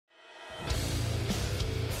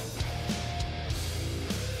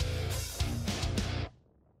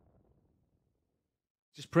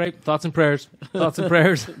pray. Thoughts and prayers. Thoughts and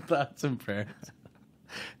prayers. Thoughts and prayers.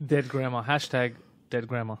 Dead grandma. Hashtag dead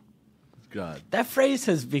grandma. God. That phrase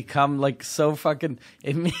has become like so fucking.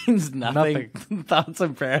 It means nothing. Thoughts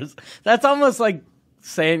and prayers. That's almost like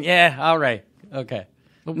saying, "Yeah, all right, okay,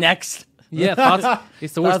 next." Yeah, thoughts.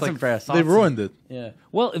 It's the worst. Thoughts and prayers. They ruined it. Yeah.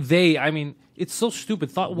 Well, I mean, it's so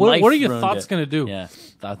stupid. What are your ruined thoughts it. going to do? Yeah,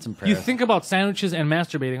 thoughts and prayers. You think about sandwiches and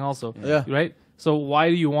masturbating also. Yeah. Right? So why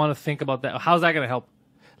do you want to think about that? How's that going to help?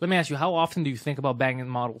 Let me ask you, how often do you think about banging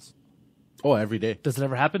models? Oh, every day. Does it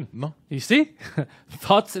ever happen? No. You see?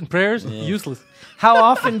 Thoughts and prayers? Useless. How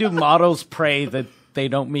often do models pray that they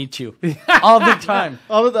don't meet you? All the time.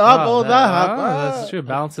 That's true. It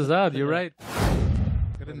balances out. You're right.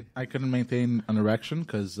 I couldn't maintain an erection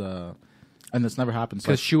because, and it's never happened.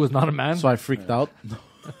 Because she was not a man. So I freaked out.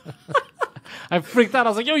 I freaked out. I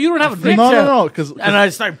was like, yo, you don't have a dick. No, because And I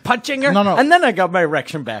started punching her. No. And then I got my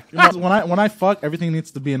erection back. when I fuck, everything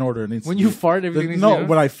needs to be in order. It needs When to you be- fart, everything needs to be in No, order?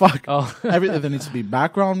 when I fuck, Oh. everything there needs to be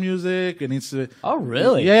background music. It needs to. Oh,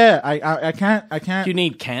 really? Yeah, I can't. Do you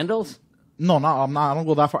need candles? No, I'm not. I don't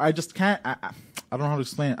go that far. I just can't. I don't know how to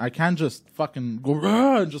explain it. I can't just fucking go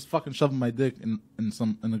and just fucking shove my dick in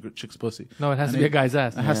a good chick's pussy. No, it has And to be a guy's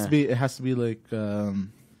ass. It has to be. It has to be like.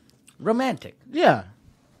 Romantic. Yeah.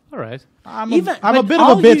 All right. I'm a bit but of a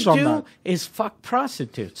all bitch you on do that. is fuck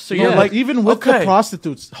prostitutes. So Yeah, you're like even with the okay.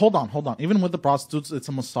 prostitutes. Hold on. Even with the prostitutes, it's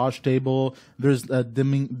a massage table. There's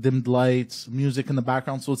dimmed lights, music in the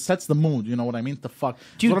background, so it sets the mood. You know what I mean? The fuck.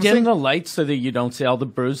 Do you What I'm dim saying- the lights so that you don't see all the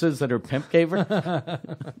bruises that her pimp gave her?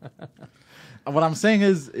 What I'm saying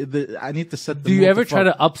is, I need to set. The Do you mood ever try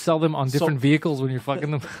to fuck. upsell them on different vehicles when you're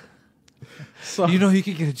fucking them? So You know you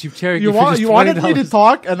can get a Jeep Cherokee you for just wanted me to $20.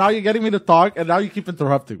 talk, and now you're getting me to talk, and now you keep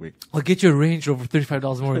interrupting me. I'll get you a Range Rover,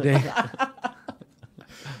 $35 more a day.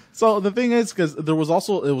 So the thing is, because it was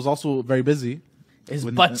also very busy. Is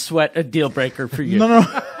When- butt sweat a deal breaker for you? No.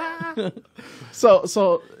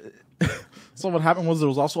 So what happened was there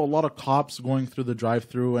was also a lot of cops going through the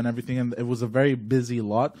drive-through and everything, and it was a very busy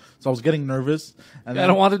lot. So I was getting nervous, and I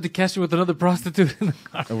don't want them to catch you with another prostitute in the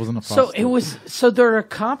car. It wasn't a So prostitute. it was. So there are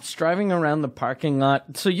cops driving around the parking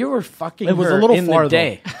lot. So you were fucking. It was her a little in far the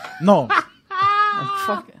day. though. No,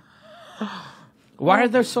 Fuck. Why are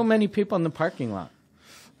there so many people in the parking lot?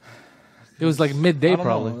 It was like midday, I don't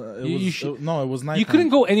probably. know. You It was night. you couldn't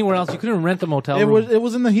go anywhere else. You couldn't rent a motel It room.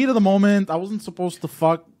 was in the heat of the moment. I wasn't supposed to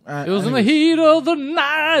fuck. It was in the heat of the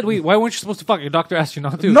night. Wait, why weren't you supposed to fuck? Your doctor asked you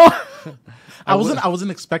not to. No, I wasn't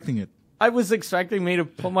expecting it. I was expecting me to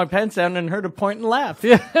pull my pants down and her to point and laugh.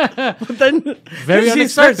 Yeah. But then Very she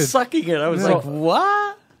started unexpected. sucking it. I was like,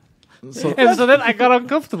 what? So And so then I got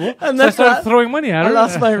uncomfortable. And so I that's started what- throwing money at I her.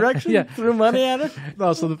 lost my erection. Yeah. Threw money at her.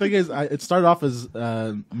 no. So the thing is, it started off as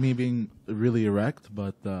me being really erect,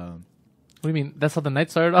 but What do you mean? That's how the night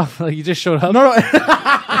started off? Like you just showed up? no.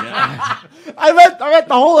 I meant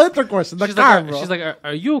the whole intercourse in the She's car, like, bro. she's like,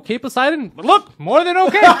 are you okay, Poseidon? Look, more than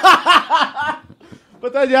okay.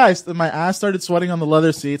 But then, yeah, my ass started sweating on the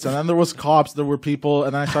leather seats, and then there was cops, there were people,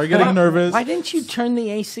 and I started getting nervous. Why didn't you turn the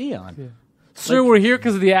AC on, Sir, we're here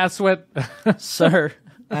because of the ass sweat. sir?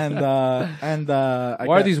 And Why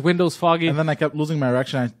are these windows foggy? And then I kept losing my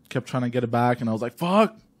erection. I kept trying to get it back, and I was like,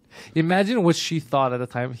 "Fuck!" Imagine what she thought at the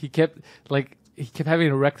time. He kept having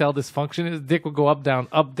erectile dysfunction. His dick would go up, down,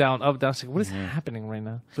 up, down, up, down. She's like, what is happening right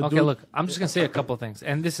now? But Okay, dude- look, I'm just gonna say a couple of things,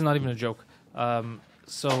 and this is not even a joke.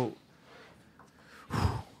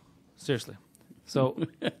 Seriously, so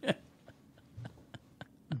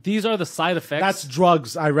these are the side effects. That's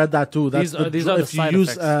drugs. I read that too. That's These are the if you side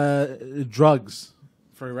use effects. drugs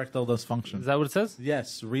for erectile dysfunction. Is that what it says?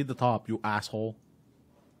 Yes. Read the top, you asshole.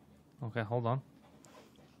 Okay, hold on.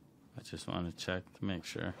 I just want to check to make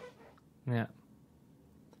sure. Yeah.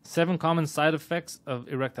 7 common side effects of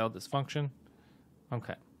erectile dysfunction.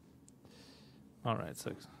 Okay. All right.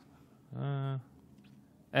 So,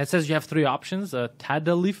 it says you have 3 options: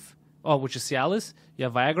 Tadalif, which is Cialis. You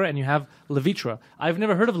have Viagra, and you have Levitra. I've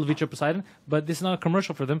never heard of Levitra, Poseidon, but this is not a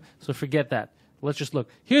commercial for them, so forget that. Let's just look.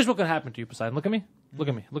 Here's what could happen to you, Poseidon. Look at me. Look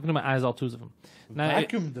at me. Look into my eyes, all 2s of them. Now,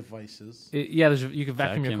 Vacuum devices. yeah, you can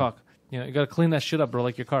vacuum your Vacuum. cock. You know, you got to clean that shit up, bro,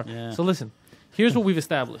 like your car. Yeah. So listen, here's what we've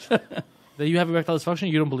established. That you have erectile dysfunction,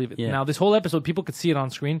 you don't believe it. Yeah. Now, this whole episode, people could see it on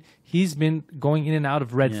screen. He's been going in and out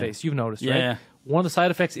of red Yeah. face. You've noticed, Yeah. right? One of the side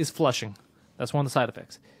effects is flushing. That's one of the side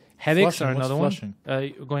effects. Headaches Flushing? are What's another flushing?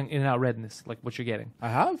 one. Going in and out redness, like what you're getting. I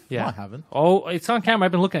have. Yeah. No, I haven't. Oh, it's on camera.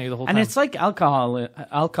 I've been looking at you the whole And time. it's like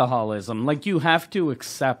alcoholism. Like you have to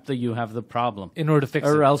accept that you have the problem, in order to fix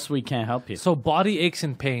or it. else we can't help you. So body aches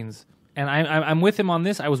and pains. And I'm with him on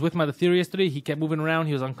this. I was with him at the theater yesterday. He kept moving around.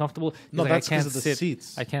 He was uncomfortable. He's No, like, that's I can't 'cause of the sit.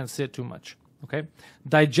 seats. I can't sit too much. Okay,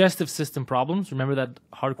 digestive system problems. Remember that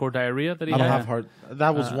hardcore diarrhea that he I don't had? have heart.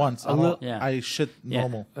 That was once. I, little- don't, Yeah. I shit Yeah.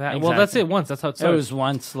 normal. Well, that's it. Once that's how it It starts. was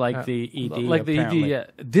once like the ED. like the ED. apparently. Yeah,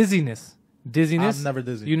 dizziness. Dizziness. I'm never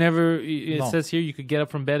dizzy. You never. It No. says here you could get up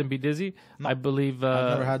from bed and be dizzy. I believe. I've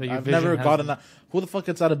never had. that your I've vision never has- gotten that. Who the fuck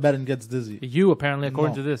gets out of bed and gets dizzy? You apparently,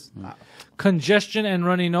 according No. to this, congestion and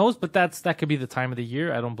runny nose, but that could be the time of the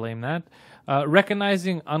year. I don't blame that.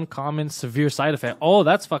 Recognizing uncommon severe side effect. Oh,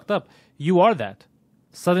 that's fucked up. You are that.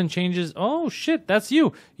 Sudden changes. Oh shit, that's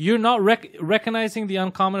you. You're not recognizing the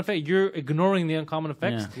uncommon effect. You're ignoring the uncommon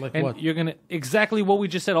effects. Yeah. Like and what? you're gonna exactly what we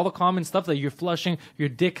just said. All the common stuff that you're flushing. Your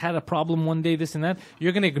dick had a problem one day. This and that.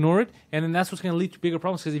 You're gonna ignore it, and then that's what's gonna lead to bigger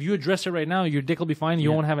problems. Because if you address it right now, your dick will be fine.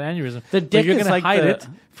 You won't have an aneurysm. The But dick you're is gonna like hide the- it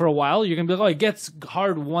for a while. You're gonna be like, oh, it gets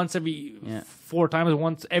hard once every Yeah. 4 times,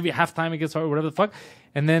 once every half time it gets hard, whatever the fuck,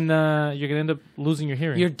 and then you're gonna end up losing your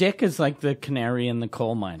hearing. Your dick is like the canary in the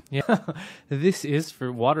coal mine. Yeah, this is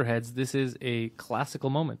for waterheads. This is a classical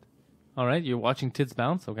moment. All right, you're watching tits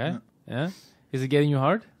bounce. Okay, yeah. Is it getting you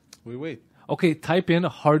hard? Wait. Okay, type in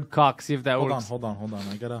hard cock. See if that works. Hold on.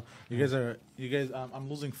 I gotta. You guys. I'm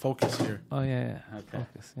losing focus here. Oh yeah. Okay.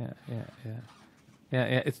 Focus. Yeah.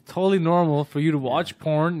 It's totally normal for you to watch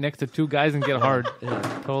porn next to 2 guys and get hard.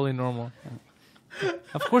 Totally normal. Yeah.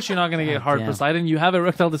 Of course, you're not gonna get hard, damn. Poseidon. You have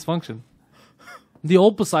erectile dysfunction. The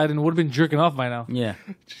old Poseidon would have been jerking off by now. Yeah.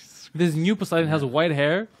 This new Poseidon has white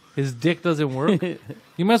hair. His dick doesn't work.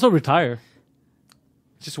 You might as well retire.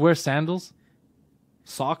 Just wear sandals,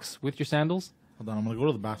 socks with your sandals Hold on. I'm gonna go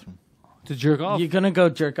to the bathroom. to jerk off. You're gonna go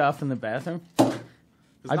jerk off in the bathroom?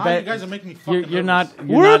 I Now bet you guys are making me. You're, fucking you're nervous. not.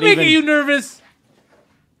 You're We're not making even, you nervous.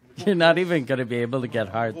 You're not even gonna be able to get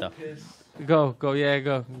hard though. Go.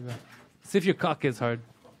 Go. See if your cock gets hard.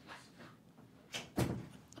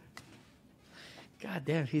 God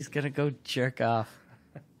damn, he's gonna go jerk off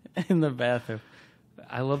in the bathroom.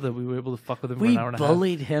 I love that we were able to fuck with him for We an hour and a half.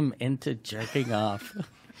 bullied him into jerking off.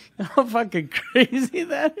 How fucking crazy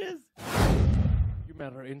that is. You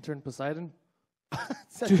met our intern Poseidon.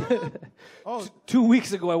 Oh, 2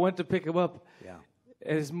 weeks ago, I went to pick him up. Yeah.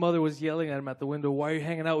 And his mother was yelling at him at the window, "Why are you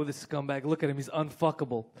hanging out with this scumbag? Look at him, he's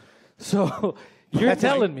unfuckable." So you're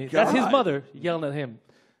telling me that's his mother yelling at him.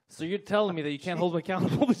 So you're telling me that you can't hold him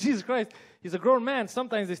accountable? But Jesus Christ, he's a grown man.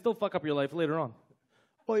 Sometimes they still fuck up your life later on.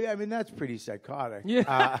 Well, yeah, I mean, that's pretty psychotic.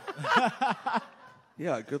 Yeah.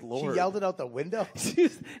 Yeah, good She lord. yelled it out the window.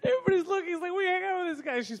 Everybody's looking. He's like, "We hang out with this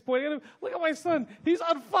guy." She's pointing at him. Look at my son. He's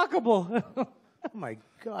unfuckable. Oh, my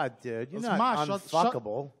God, dude. You're It's not Ma,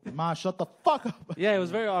 unfuckable. Ma, shut the fuck up. Yeah, it was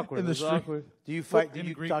very awkward. In It the was street. awkward. Do you fight? In Do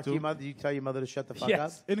you Greek, talk to too. your mother? Do you tell your mother to shut the fuck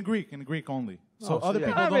Yes. up? In Greek only. So so other yeah.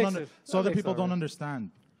 people That don't. makes sense. So That other makes people sense. don't understand.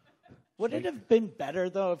 Would it have been better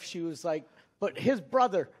though if she was like, but his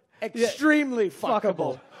brother, extremely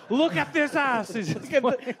fuckable. Look at this ass. He's just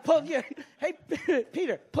Pull your, hey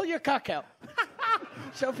Peter, pull your cock out.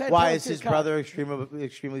 Show Pat Why Thomas is his cock. brother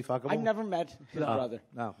extremely fuckable? I never met his brother.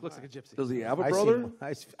 No. looks like a gypsy. Does he have a I brother?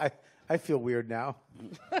 I feel weird now.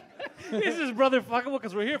 Is his brother fuckable?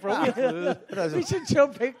 Because we're here for a week. We should show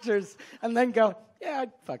pictures and then go, yeah,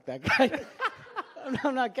 I'd fuck that guy.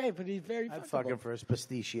 I'm not gay, but he's very I'd fuckable. fuck him for a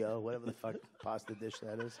pasticcio, whatever the fuck pasta dish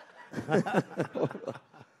that is.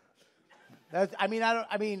 That's. I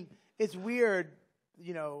mean, it's weird,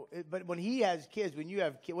 you know. But when he has kids, when you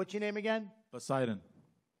have kids, what's your name again? Poseidon.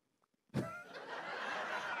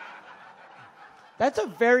 That's a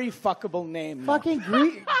very fuckable name. though. Fucking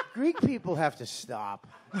Greek people have to stop.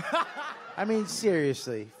 I mean,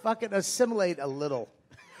 seriously, fucking assimilate a little.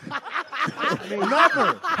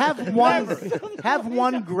 Never have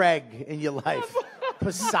one Greg in your life.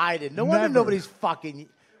 Poseidon. No wonder Never. nobody's fucking you.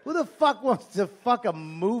 Who the fuck wants to fuck a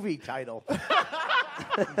movie title?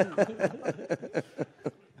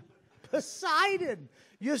 Poseidon.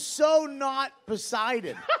 You're so not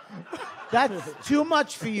Poseidon. That's too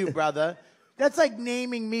much for you, brother. That's like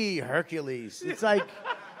naming me Hercules. It's like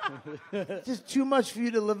just too much for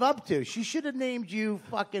you to live up to. She should have named you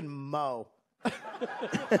fucking Mo.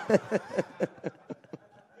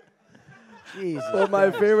 Jesus. Well,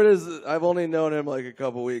 my favorite is I've only known him like a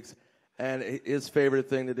couple weeks, and his favorite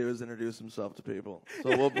thing to do is introduce himself to people.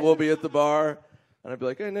 So we'll be at the bar, and I'd be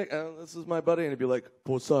like, "Hey Nick, this is my buddy," and he'd be like,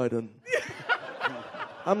 "Poseidon."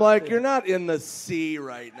 I'm like, "You're not in the sea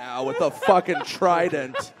right now with a fucking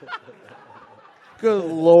trident." Good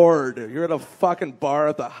lord, you're at a fucking bar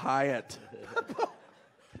at the Hyatt.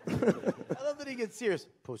 I love that he gets serious.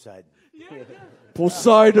 Poseidon.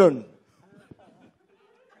 Poseidon.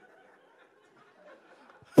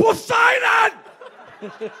 Poseidon!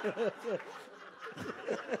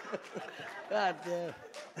 God damn.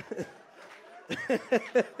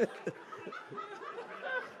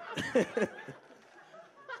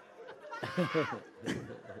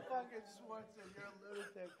 Fucking Schwarzer, you're a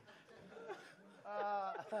lunatic.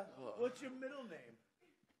 What's your middle name?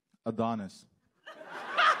 Adonis.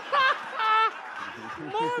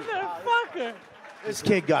 Motherfucker. This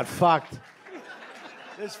kid got fucked.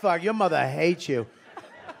 Your mother hates you.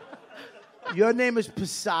 Your name is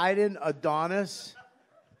Poseidon Adonis.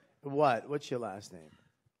 What? What's your last name?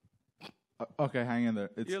 Okay, hang in there.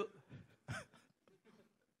 It's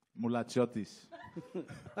Mulachiotis.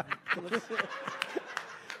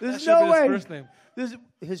 There's That should've no been way. his first name.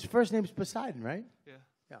 His first name's Poseidon, right?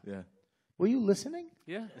 Yeah. Were you listening?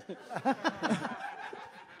 Yeah.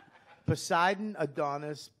 Poseidon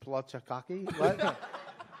Adonis Plochakaki? What?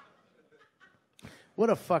 What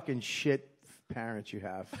a fucking shit parent you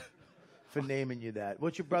have for naming you that.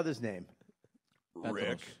 What's your brother's name?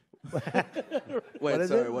 Rick. What Wait, is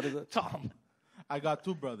sorry, it? what is it? Tom. I got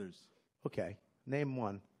 2 brothers. Okay, name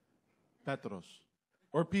one. Petros.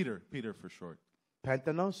 Or Peter. Peter for short.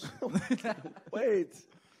 Pantanos? Wait.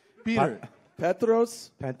 Peter.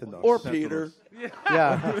 Petros Pantanos. or Peter?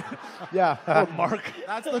 yeah. Yeah. Mark.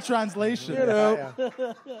 That's the translation. You know,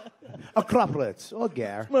 Acropolis or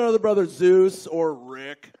Gare. my other brother Zeus or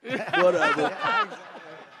Rick. Whatever.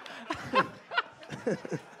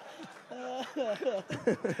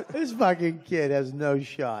 This fucking kid has no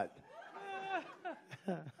shot.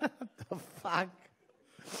 The fuck?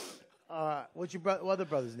 What's your other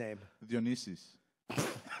brother's name? Dionysus.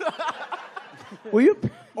 Were you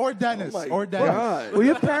Or Dennis. my or Dennis. God. were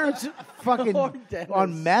your parents fucking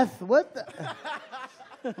on meth? What?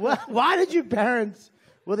 Why did your parents?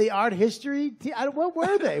 Were they art history? What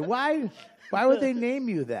were they? Why would they name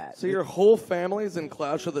you that? So your whole family's in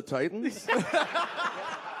Clash of the Titans?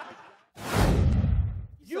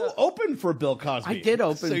 You opened for Bill Cosby. I did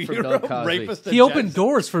open So for you're Bill a Cosby. rapist He opened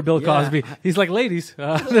doors for Bill Cosby. He's like, ladies,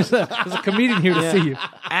 there's a comedian here to see you.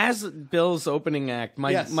 As Bill's opening act,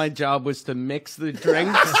 Yes. my job was to mix the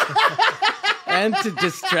drinks and to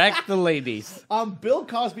distract the ladies. Bill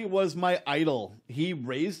Cosby was my idol. He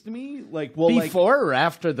raised me Before or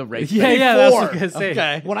after the race? Yeah, that's what I was Before. gonna say.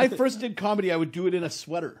 Okay. When I first did comedy, I would do it in a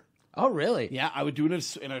sweater. Oh, really? Yeah, I would do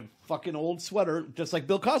it in a fucking old sweater, just like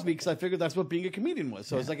Bill Cosby, because I figured that's what being a comedian was.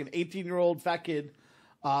 So I was like an 18-year-old fat kid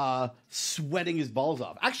sweating his balls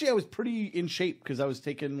off. Actually, I was pretty in shape because I was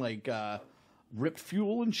taking like ripped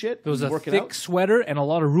fuel and shit. There was a working thick out. sweater and a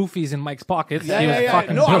lot of roofies in Mike's pockets. Yeah, He was yeah, yeah.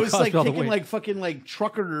 fucking No, I Bill was like Cosby all the taking way. like fucking like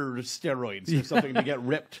trucker steroids or something to get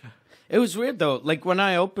ripped. It was weird though. Like when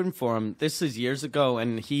I opened for him, this is years ago,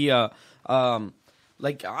 and he,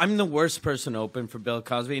 like I'm the worst person to open for Bill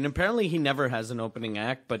Cosby, and apparently he never has an opening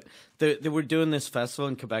act. But they were doing this festival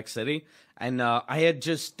in Quebec City, and I had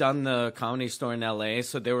just done the Comedy Store in L.A.,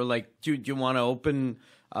 so they were like, "Dude, do you want to open?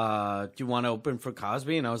 Do you want to open for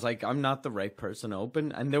Cosby?" And I was like, "I'm not the right person to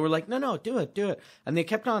open." And they were like, "No, do it." And they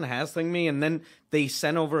kept on hassling me, and then they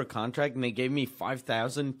sent over a contract, and they gave me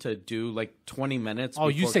 $5,000 to do like 20 minutes. Oh,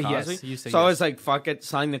 you before say yes. Cosby. You say so I yes. was like, "Fuck it,"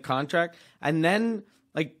 sign the contract, and then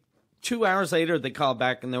like 2 hours later, they called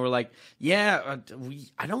back and they were like, "Yeah,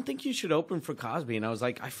 I don't think you should open for Cosby." And I was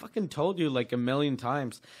like, "I fucking told you like a million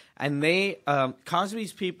times." And they,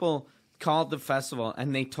 Cosby's people called the festival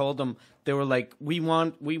and they told them, they were like, we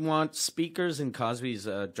want speakers in Cosby's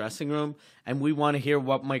dressing room, and we want to hear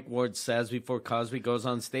what Mike Ward says before Cosby goes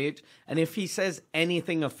on stage. And if he says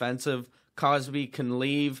anything offensive, Cosby can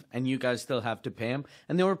leave, and you guys still have to pay him.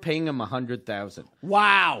 And they were paying him $100,000.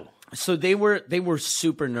 Wow. So they were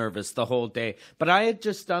super nervous the whole day. But I had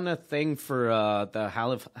just done a thing for the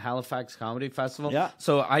Halifax Comedy Festival. Yeah.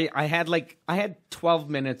 So I had 12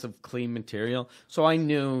 minutes of clean material, so I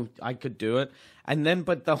knew I could do it. And then,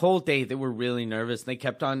 but the whole day they were really nervous. They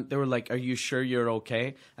kept on. They were like, "Are you sure you're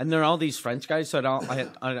okay?" And they're all these French guys. So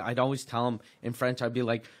I'd always tell them in French. I'd be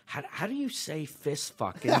like, "How do you say fist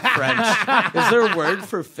fuck in French? Is there a word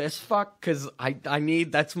for fist fuck? Because I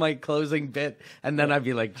need that's my closing bit." And then I'd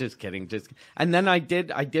be like, "Just kidding, And then I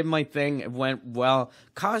did my thing. It went well.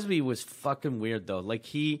 Cosby was fucking weird though. Like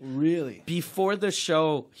Really? before the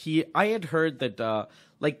show, I had heard that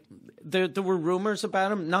like there were rumors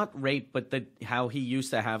about him, not rape, but that how he used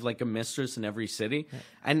to have like a mistress in every city.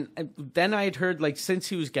 And then I had heard like since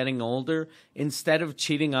he was getting older, instead of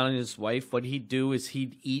cheating on his wife, what he'd do is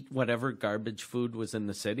he'd eat whatever garbage food was in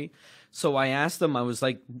the city. So I asked them, I was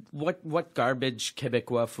like, what garbage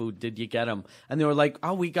Quebecois food did you get him? And they were like,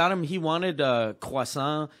 "Oh, we got him. He wanted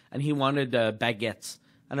croissant and he wanted baguettes."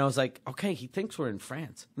 And I was like, "Okay, he thinks we're in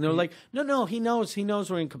France." And they were like, No, he knows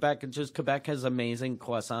we're in Quebec. It's just Quebec has amazing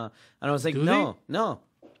croissant. And I was like, No.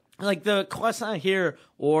 like the croissant here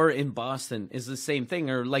or in Boston is the same thing,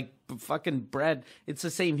 or like fucking bread. It's the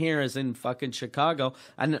same here as in fucking Chicago.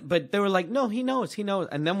 But they were like, no, he knows.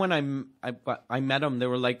 And then when I met him, they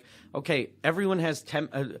were like, okay, everyone has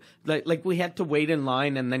like we had to wait in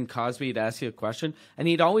line, and then Cosby'd ask you a question, and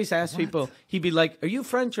he'd always ask people. He'd be like, are you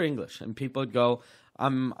French or English? And people would go,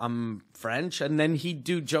 I'm French, and then he'd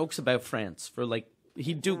do jokes about France for like.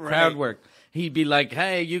 He'd do crowd work. He'd be like,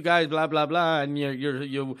 "Hey, you guys, blah blah blah," and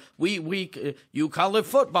you call it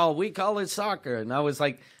football, we call it soccer. And I was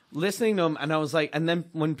like listening to him, and I was like, and then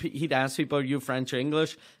when he'd ask people, "Are you French or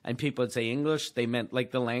English?" and people would say English, they meant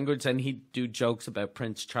like the language, and he'd do jokes about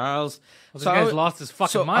Prince Charles. Well, the guy's lost his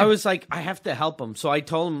fucking mind. I was like, I have to help him. So I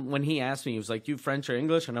told him when he asked me, he was like, "You French or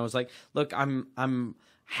English?" And I was like, "Look, I'm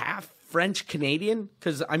half French Canadian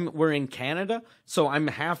because we're in Canada, so I'm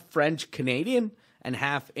half French Canadian." And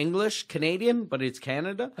half English Canadian, but it's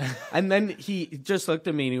Canada. And then he just looked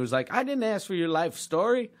at me and he was like, I didn't ask for your life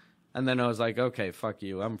story. And then I was like, okay, fuck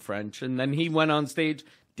you, I'm French. And then he went on stage,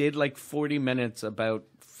 did like 40 minutes about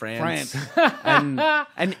France.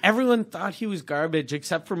 and everyone thought he was garbage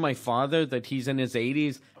except for my father, that he's in his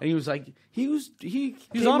 80s. And he was like, he was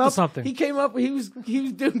onto something. He came up, he was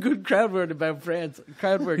doing good crowd work about France.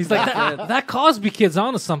 He's like, that Cosby kid's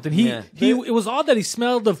onto something. It was odd that he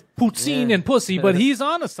smelled of poutine and pussy, but he's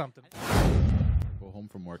onto something. Go home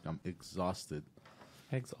from work, I'm exhausted.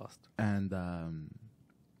 Exhausted. And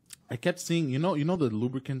I kept seeing, you know the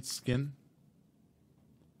lubricant skin?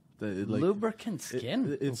 Lubricant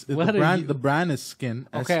skin? The brand is Skin.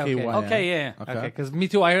 Okay. Okay, yeah. Okay, because me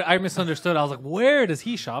too. I misunderstood. I was like, where does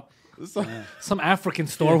he shop? Some African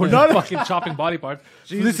store where No, they're no. fucking chopping body parts.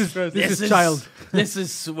 Jesus This Christ. is child. This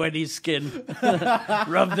is sweaty skin.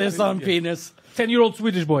 Rub this on penis. 10-year-old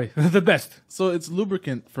Swedish boy, the best. So it's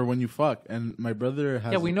lubricant for when you fuck. And my brother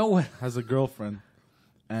has, Yeah, we know what. has a girlfriend.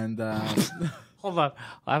 And Hold on,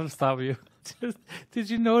 I have to stop you. Did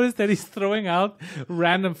you notice that he's throwing out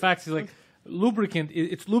random facts? He's like, lubricant.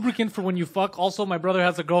 It's lubricant for when you fuck. Also, my brother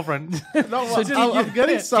has a girlfriend. I'm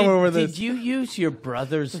getting somewhere with this. Did you use your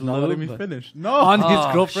brother's No, lube let me finish. No. On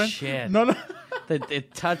his girlfriend. Shit. No. That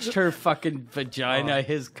it touched her fucking vagina,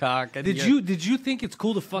 his cock. And Did you think it's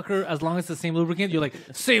cool to fuck her as long as it's the same lubricant? You're like,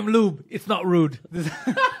 same lube. It's not rude.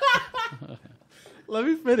 Let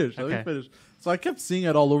me finish. Okay. So I kept seeing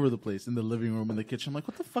it all over the place, in the living room, in the kitchen. I'm like,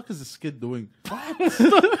 what the fuck is this kid doing?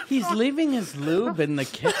 He's leaving his lube in the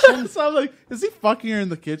kitchen. So I'm like, is he fucking her in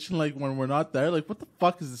the kitchen like when we're not there? Like, what the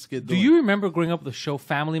fuck is this kid Do doing? you remember growing up with the show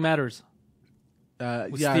Family Matters? Yeah,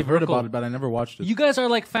 with I've Steve heard Urkel? about it, but I never watched it. You guys are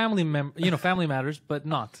like Family Matters, but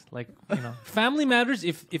not like Family Matters.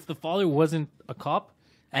 If the father wasn't a cop,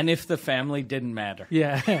 And if the family didn't matter.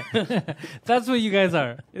 yeah, that's what you guys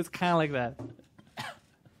are. It's kind of like that.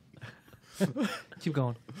 Keep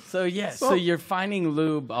going. So you're finding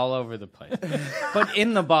lube all over the place. But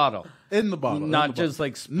in the bottle. In the bottle. Not just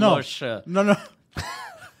like No. splush. No.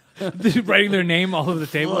 Writing their name all over the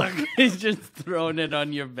table. Look, he's just throwing it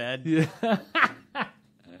on your bed. Yeah.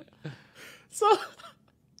 So,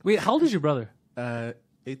 Wait, how old is your brother?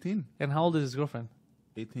 18. And how old is his girlfriend?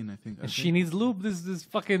 18, I think. And she needs lube. This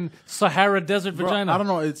fucking Sahara Desert Bro, vagina. I don't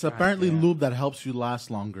know. It's apparently lube that helps you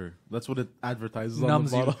last longer. That's what it advertises on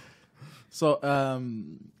Numbs the you. bottle. So,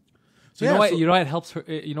 You know why? You know why it helps her.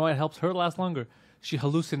 You know why it helps her last longer. She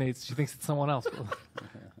hallucinates. She thinks it's someone else.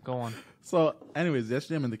 Go on. So, anyways,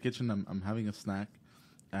 yesterday I'm in the kitchen. I'm having a snack.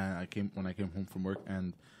 When I came home from work,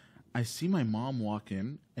 and I see my mom walk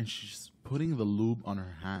in, and she's putting the lube on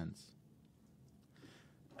her hands.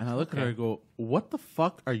 And I look at her and go, "What the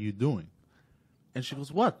fuck are you doing?" And she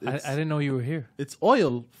goes, "What? I didn't know you were here. It's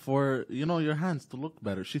oil for your hands to look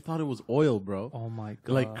better." She thought it was oil, bro. Oh my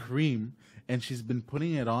god! Like cream, and she's been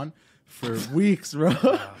putting it on for weeks, bro.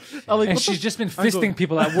 I'm like, And "What she's the just been f-" I go- fisting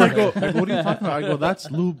people at I work. go, "What are you talking about?" I go, "That's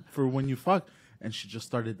lube for when you fuck." And she just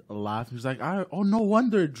started laughing. She's like, "Oh, no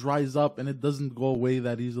wonder it dries up and it doesn't go away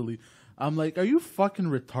that easily." I'm like, "Are you fucking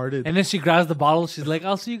retarded?" And then she grabs the bottle. She's like,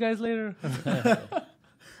 "I'll see you guys later."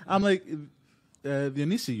 I'm like,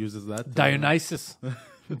 Dionisi uses that. Dionysus.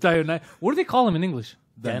 What do they call him in English?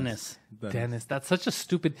 Dennis. Dennis. That's such a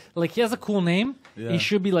stupid. Like, he has a cool name. Yeah. He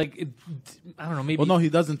should be like, I don't know, maybe. Well, no, he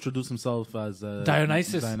does introduce himself as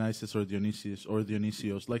Dionysus. Dionysus or Dionysius or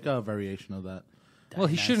Dionysios, like a variation of that. Well,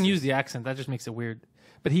 he shouldn't use the accent. That just makes it weird.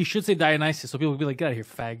 But he should say Dionysus, so people will be like, "Get out of here,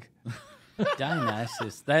 fag."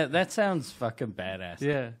 Dionysus. That sounds fucking badass.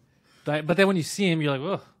 Yeah. But then when you see him, you're like,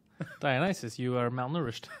 "Oh, Dionysus, you are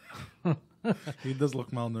malnourished." He does look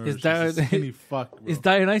malnourished. Is He's a skinny fuck, bro. Is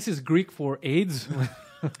Dionysus Greek for AIDS?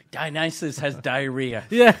 Dionysus has diarrhea.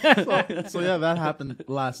 Yeah. So yeah, that happened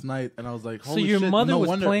last night, and I was like, So "Holy your shit, mother no was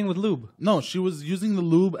wonder." playing with lube. No, she was using the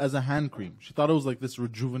lube as a hand cream. She thought it was like this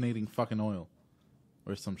rejuvenating fucking oil,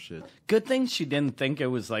 or some shit. Good thing she didn't think it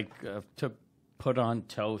was like to put on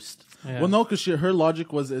toast. Yeah. Well, no, because her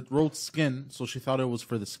logic was it rolled skin, so she thought it was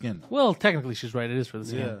for the skin. Well, technically, she's right. It is for the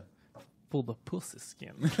skin. Yeah. Pull the pussy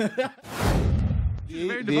skin.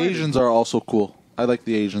 The Asians are also cool. I like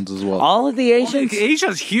the Asians as well. All of the Asians,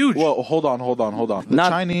 Asia's huge. Well, hold on. The Not-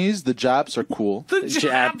 Chinese, the Japs are cool. The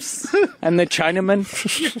Japs, and the Chinaman.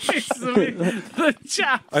 The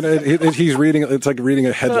Japs. I know, he's reading. It's like reading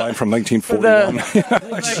a headline from 1941.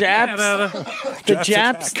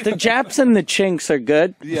 The Japs and the Chinks are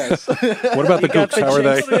good. Yes. What about the gooks? How are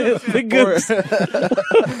they? The gooks.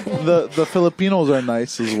 The Filipinos are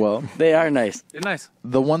nice as well. They are nice. They're nice.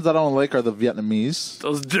 The ones I don't like are the Vietnamese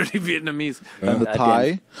Those dirty Vietnamese. and the Goddamn.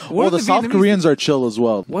 Thai. What Well, are the the South Vietnamese- Koreans are chill as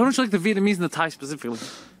well. Why don't you like the Vietnamese and the Thai specifically?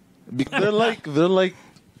 They're like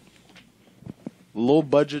low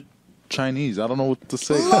budget Chinese. I don't know what to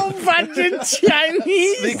say. Budget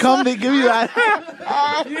Chinese. They come, they give you that.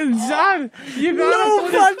 John, you got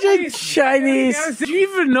No budget Chinese. Do you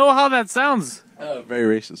even know how that sounds?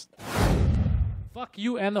 Very racist. Fuck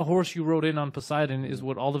you and the horse you rode in on Poseidon is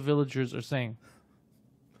what all the villagers are saying.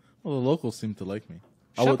 Well, the locals seem to like me.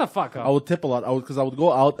 Shut the fuck up. I would tip a lot. I would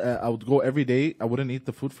go out. I would go every day. I wouldn't eat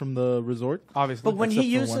the food from the resort. Obviously. But when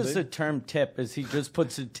he Except for one uses day. the term tip, is he just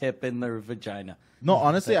puts a tip in their vagina? No,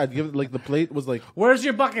 honestly, I'd give it like the plate was like Where's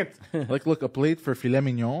your bucket? look, a plate for filet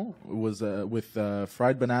mignon was with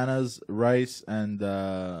fried bananas, rice, and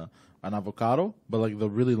an avocado. But like the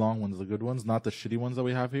really long ones, the good ones, not the shitty ones that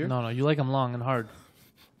we have here. No, you like them long and hard.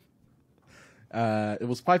 It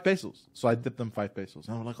was 5 pesos, so I dipped them 5 pesos,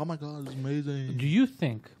 and I was like, "Oh my god, it's amazing." Do you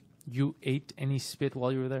think you ate any spit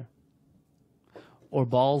while you were there? Or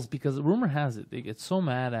balls? Because rumor has it they get so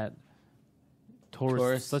mad at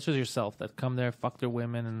tourists such as yourself that come there, fuck their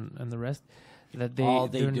women and the rest, that All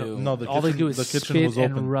they they're do. No, the all they kitchen- do is the kitchen spit was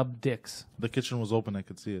open. and rub dicks. The kitchen was open; I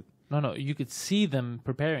could see it. No, you could see them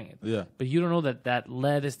preparing it. Yeah, But you don't know that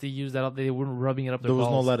lettuce they use that they weren't rubbing it up their there was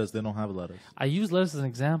balls. no lettuce. They don't have lettuce. I use lettuce as an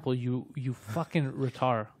example. You fucking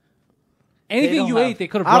retard. Anything don't you have- ate, they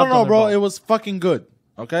could have. I don't know, bro. It was fucking good.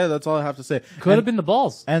 Okay, that's all I have to say. Could have been the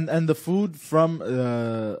balls. And the food from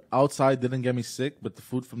outside didn't get me sick, but the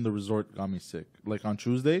food from the resort got me sick. Like on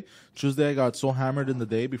Tuesday, I got so hammered in the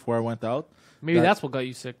day before I went out. Maybe that- that's what got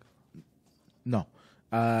you sick. No.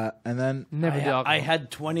 And then Never the alcohol. I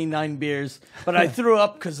had 29 beers, but I threw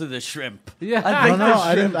up because of the shrimp. Yeah. I think no, the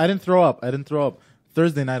I shrimp- didn't throw up.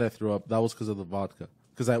 Thursday night I threw up. That was because of the vodka.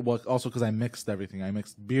 Because I mixed everything. I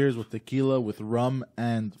mixed beers with tequila, with rum,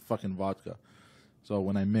 and fucking vodka. So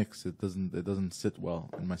when I mix, it doesn't sit well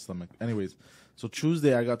in my stomach. Anyways, so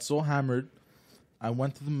Tuesday I got so hammered. I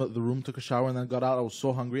went to the room, took a shower, and then got out. I was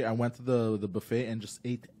so hungry. I went to the buffet and just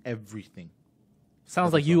ate everything.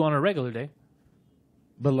 Sounds like you on a regular day.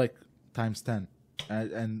 But like times 10.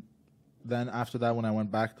 And then after that, when I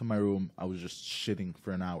went back to my room, I was just shitting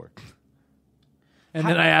for an hour. And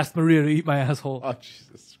then I asked Maria to eat my asshole. Oh,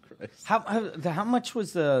 Jesus Christ. How much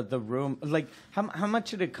was the room? Like how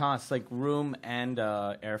much did it cost? Like room and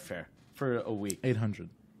airfare for a week? 800.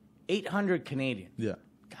 800 Canadian. Yeah.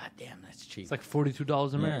 God damn, that's cheap. It's like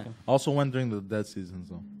 $42 American. Also went during the dead season,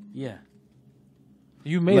 so. Yeah.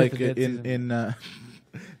 You made Like it to dead season.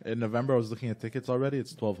 in November, I was looking at tickets already.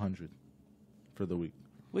 It's 1,200 for the week.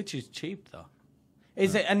 Which is cheap though.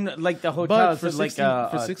 Is it and like the But hotels for is like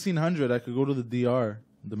 1,600, I could go to the DR,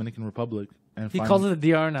 Dominican Republic, and He find, calls it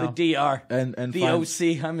the DR now. the DR and the find,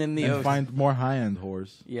 OC. I'm in the and OC. find more high-end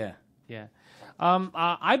whores. Yeah. Yeah.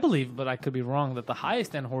 I believe, but I could be wrong, that the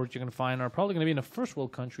highest end whores you're going to find are probably going to be in a first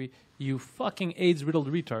world country, you fucking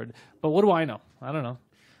AIDS-riddled retard. But what do I know? I don't know.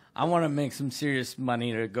 I want to make some serious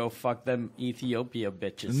money to go fuck them Ethiopia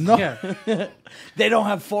bitches. No. Yeah. They don't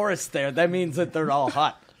have forests there. That means that they're all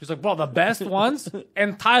hot. He's like, bro, the best ones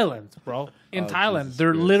in Thailand, bro. In Thailand, Jesus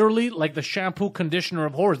they're Christ. literally like the shampoo conditioner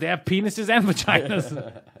of whores. They have penises and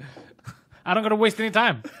vaginas. I don't got to waste any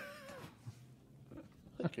time.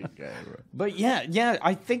 But yeah,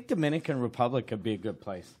 I think Dominican Republic could be a good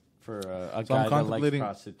place for a So guy I'm that likes contemplating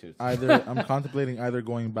prostitutes. I'm contemplating either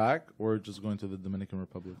going back or just going to the Dominican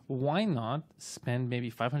Republic. Why not spend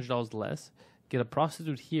maybe $500 less, get a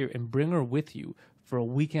prostitute here, and bring her with you for a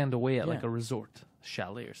weekend away at like Yeah. a resort,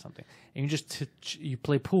 chalet or something, and you just you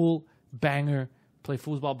play pool, banger, play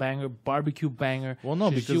foosball, banger, barbecue, banger. Well,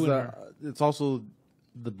 no, just because you and her. it's also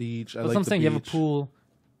the beach. That's what I'm saying. You have a pool,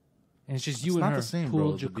 and it's just you It's and not her. the same, Pool,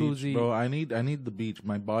 bro. The jacuzzi. beach, bro. I need the beach.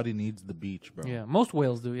 My body needs the beach, bro. Yeah, most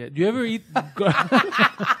whales do. Yeah. Do you ever eat?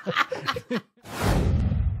 I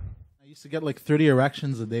used to get like 30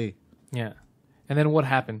 erections a day Yeah. And then what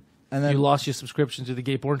happened? And then- you lost your subscription to the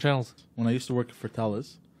gay porn channels. when I used to work for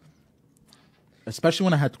Telus. Especially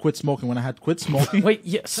when I had quit smoking. When I had quit smoking. Wait,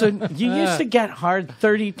 yeah, so you used to get hard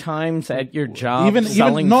 30 times at your job even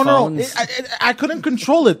selling no, phones? I couldn't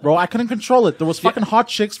control it, bro. I couldn't control it. There was fucking hot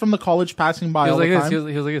chicks from the college passing by He was all like the this. time.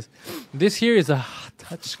 He was like this. This here is a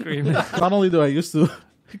touch screen. Not only do I used to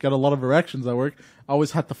get a lot of erections at work, I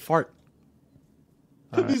always had to fart.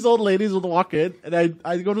 These old ladies would walk in, and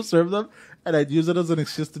I'd go to serve them, and I'd use it as an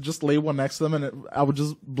excuse to just lay one next to them, and I would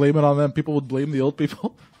just blame it on them. People would blame the old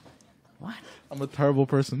people. What? I'm a terrible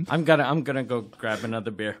person. I'm gonna go grab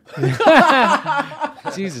another beer.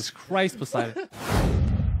 Jesus Christ, Poseidon.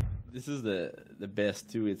 This is the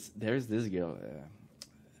best too. There's this girl,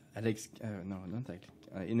 Alex. No, not Alex.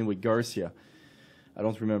 Anyway, Garcia. I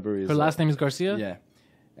don't remember his Her last name is Garcia? Yeah,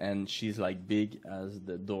 and she's like big as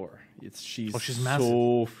the door. She's she's so massive.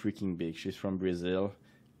 freaking big. She's from Brazil,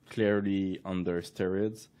 clearly under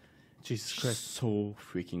steroids. Jesus Christ. So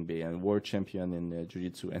freaking big, and world champion in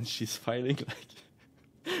jiu-jitsu, and she's fighting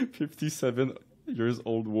like 57 years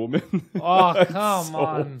old woman. Oh, It's come so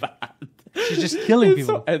on. bad. She's just killing It's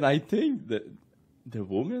people. and I think that the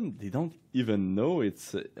women, they don't even know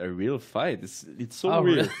it's a real fight. It's so Oh,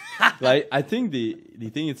 real. really? Like I think they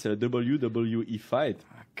think it's a WWE fight.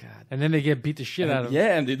 Oh, God. And then they get beat the shit out of them.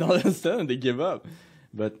 Yeah, and they don't understand. They give up.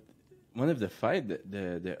 But one of the fight,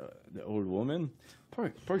 the old woman,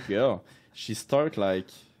 poor girl, she start like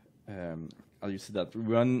how you say that?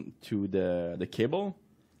 Run to the cable,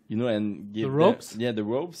 and give The ropes? the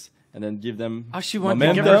ropes, and then give them. Oh, she wanted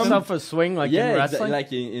to give momentum. herself a swing like in wrestling?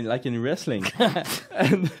 like in wrestling,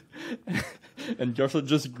 and Garza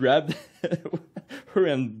just grabbed her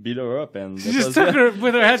and beat her up, and She just took her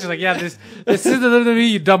with her head. She's like, yeah, this is the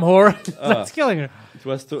WWE, you dumb whore. That's killing her. It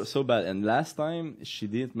was so bad. And last time she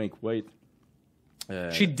didn't make weight.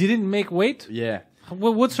 She didn't make weight? Yeah.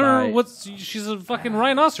 What's her, she's a fucking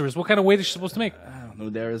rhinoceros. What kind of weight is she supposed to make? I don't know.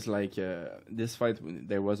 There is like, this fight,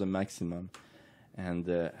 there was a maximum. And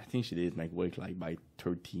I think she did make weight like by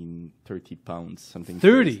 30 pounds, something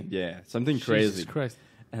 30? crazy. Yeah, something Jesus crazy. Christ.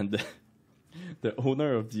 And the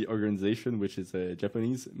owner of the organization, which is a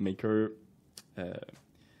Japanese, make her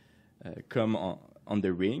come on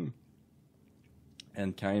the ring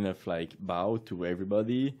and kind of like bow to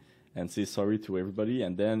everybody and say sorry to everybody,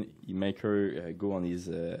 and then he make her go on his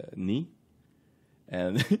knee,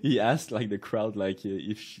 and he asked like the crowd like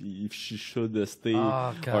if she should stay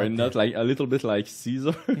Oh, God. or not, like a little bit like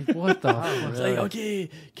Caesar. What the It's like, okay,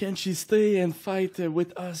 can she stay and fight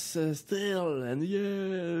with us still? And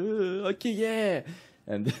okay, yeah.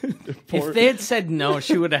 And the poor If they had said no,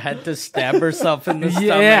 she would have had to stab herself in the stomach.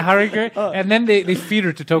 Yeah, Harry. And then they feed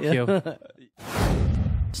her to Tokyo.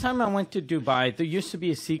 Last time I went to Dubai, there used to be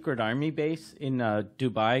a secret army base in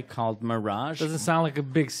Dubai called Mirage. Doesn't sound like a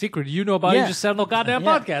big secret. You know about it. Yeah. You just said no goddamn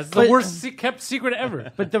Yeah. podcast. It's But- the worst kept secret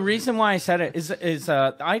ever. But the reason why I said it is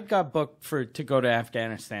I got booked to go to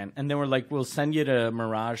Afghanistan, and they were like, "We'll send you to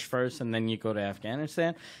Mirage first, and then you go to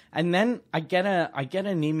Afghanistan." And then I get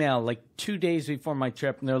an email like 2 days before my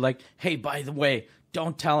trip, and they're like, "Hey, by the way,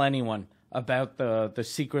 don't tell anyone about the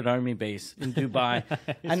secret army base in Dubai."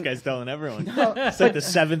 This guy's telling everyone. It's like the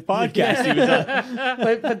 7th podcast he was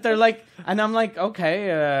on. but they're like, and I'm like, okay,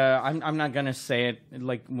 I'm not gonna say it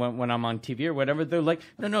like when I'm on TV or whatever. They're like,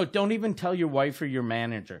 no, don't even tell your wife or your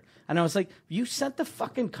manager. And I was like, you sent the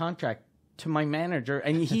fucking contract to my manager,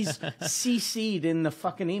 and he's CC'd in the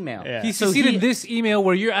fucking email. Yeah. He's So CC'd he- in this email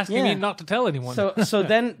where you're asking me Yeah. not to tell anyone. So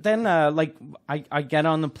then like I get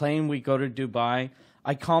on the plane, we go to Dubai.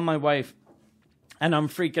 I call my wife, and I'm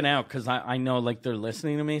freaking out because I know like they're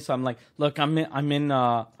listening to me. So I'm like, look, I'm in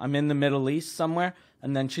the Middle East somewhere.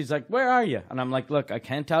 And then she's like, where are you? And I'm like, look, I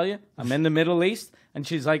can't tell you. I'm in the Middle East. And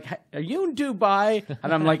she's like, are you in Dubai?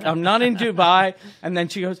 And I'm like, I'm not in Dubai. And then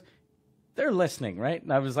she goes, they're listening, right?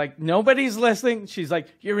 And I was like, nobody's listening. She's like,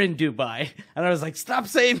 you're in Dubai. And I was like, stop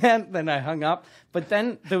saying that. Then I hung up. But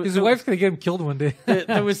then his wife's gonna get him killed one day.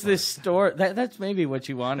 there was this store. That's maybe what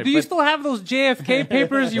you wanted. Do you but still have those JFK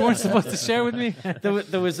papers you weren't supposed to share with me?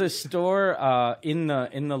 there was a store in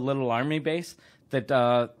the little army base that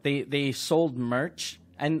they sold merch,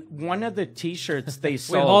 and one of the T-shirts they Wait,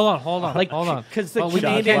 sold. hold on, like, hold on. because the Well, we Shot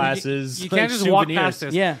Canadian. glasses. You can't like just walk souvenirs. past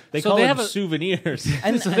this. Yeah. They So call they them have a- souvenirs.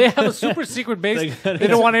 And So they have a super secret base. They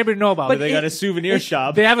don't want anybody to know about But it. they got a souvenir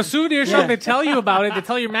shop. They have a souvenir shop. Yeah. They tell you about it. They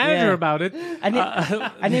tell your manager Yeah. about it. and,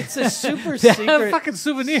 and it's a super They have secret. fucking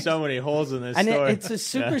souvenirs. So many holes in this And story. it's a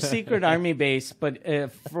super secret army base, but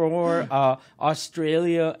for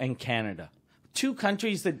Australia and Canada, 2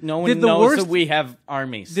 countries that no one Did the knows worst- that we have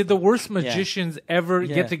armies. Did the worst magicians ever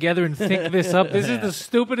Yeah. get together and think this up? This is the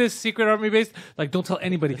stupidest secret army base. Like, don't tell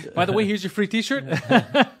anybody. By the way, here's your free T-shirt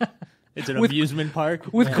It's an with- amusement park.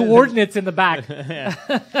 with coordinates in the back.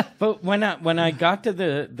 But when I got to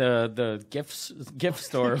the gift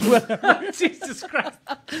store, Jesus Christ!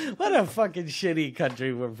 what a fucking shitty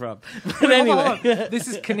country we're from. But Hold on, anyway, hold on. This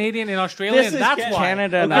is Canadian and Australian. This is That's why.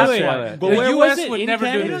 Canada and That's Australia. why. But The where US was it? would In never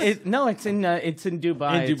Canada? do this. no, it's in Dubai.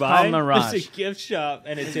 In It's Dubai, called Mirage. It's a gift shop,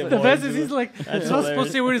 and it's in The best is Warren. he's like, That's you're not supposed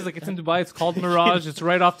to say where it is. Like, it's in Dubai. It's called Mirage. It's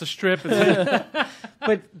right off the strip. It's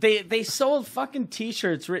But they sold fucking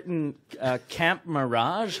T-shirts written Camp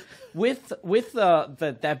Mirage with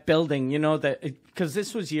that building, you know, because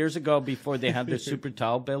this was years ago before they had the super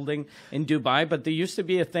tall building in Dubai. But there used to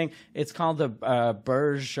be a thing. It's called the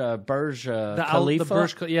Burj Khalifa. the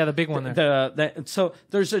Burj, yeah, the big one there. So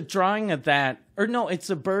there's a drawing of that, or no, it's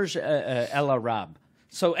a Burj El Arab.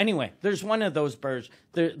 So anyway, there's one of those Burj.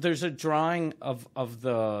 There's a drawing of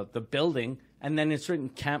the building, and then it's written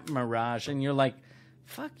Camp Mirage, and you're like,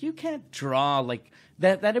 fuck, you can't draw like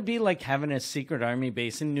that. That'd be like having a secret army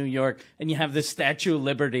base in New York, and you have the Statue of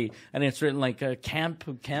Liberty, and it's written like a camp.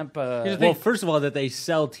 Well, first of all, that they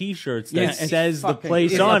sell T-shirts that Yeah, it's says the fucking-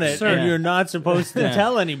 place it's on absurd. it, and you're not supposed to Yeah.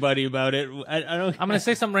 tell anybody about it. I don't. I'm going to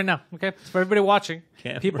say something right now, okay? It's for everybody watching.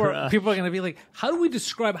 Camp People are Mirage. going to be like, how do we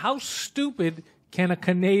describe how stupid can a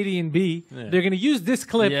Canadian be? They're going to use this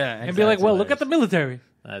clip Yeah, and be like, exactly. well, look at the military.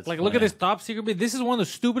 That's Like, look at funny. this top secret base. This is one of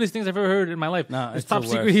the stupidest things I've ever heard in my life. No, This it's top the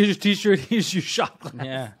secret. worst. Here's your T-shirt. Here's your shot glass.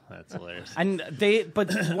 Yeah. That's hilarious. And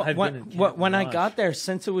but I've been in Camp when I Mirage. got there,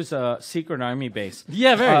 since it was a secret army base,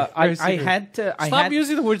 Yeah, very. I very secret. had to. I Stop had,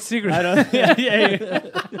 using the word secret. I don't. Yeah.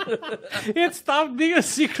 It stopped being a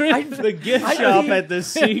secret. The gift shop at the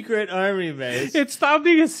secret army base. It stopped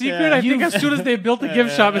being a secret. Yeah. I think as soon as they built the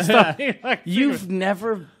gift shop, it stopped being like a You've secret.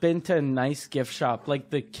 never been to a nice gift shop like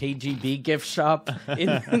the KGB gift shop.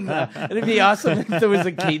 It'd be awesome if there was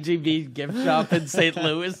a KGB gift shop in St.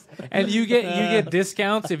 Louis. And you get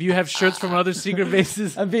discounts if you have shirts from other secret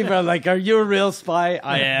bases. And people are like, "Are you a real spy?"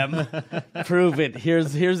 I am. Prove it.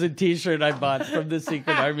 Here's a T-shirt I bought from the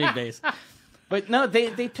secret army base. But no,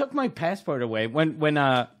 they took my passport away when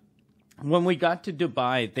we got to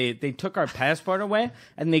Dubai. They took our passport away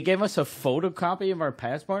and they gave us a photocopy of our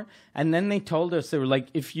passport. And then they told us, they were like,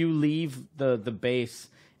 if you leave the base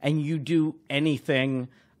and you do anything,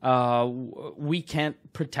 we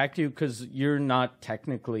can't protect you because you're not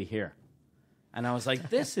technically here. And I was like,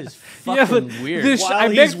 this is fucking weird. this- While I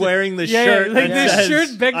he's beg- wearing the Yeah, shirt, like that this says,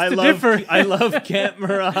 shirt begs I to love, differ. I love Camp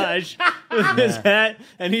Mirage with his hat,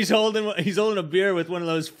 and he's holding a beer with one of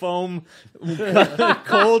those foam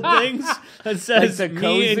cold things that says Like the "Me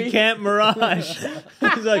cozy? and Camp Mirage."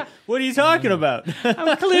 He's like, "What are you talking about?"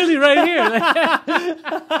 I'm clearly right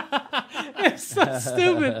here. It's so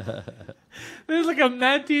stupid. There's like a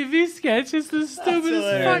Mad TV sketch. It's the stupidest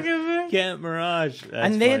hilarious. fucking thing. Camp Mirage. That's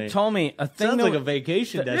and they funny. had told me a thing Sounds that like a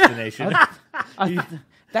vacation destination.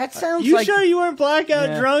 that sounds You like sure you weren't blackout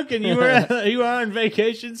Yeah. drunk and you were on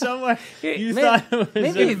vacation somewhere? You Maybe- thought it was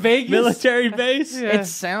maybe a Vegas? military base? Yeah. It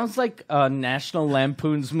sounds like a National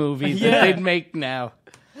Lampoon's movie Yeah. that they'd make now.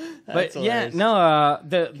 That's But yeah, hilarious. no.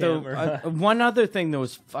 The Camera. one other thing that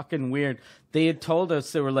was fucking weird. They had told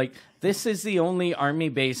us, they were like, "This is the only army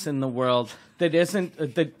base in the world that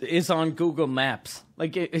is on Google Maps.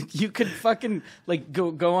 Like you could fucking like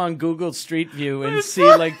go on Google Street View and see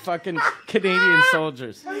like fucking Canadian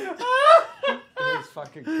soldiers." It was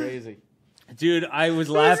fucking crazy. Dude, I was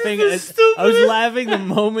laughing. the I was laughing the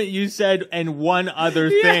moment you said "and one other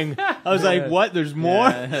thing." I was like, "What? There's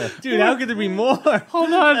more, dude? How could there be more?"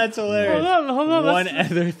 Hold on. That's hilarious. Hold on. One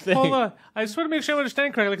Let's- other thing. Hold on. I just want to make sure I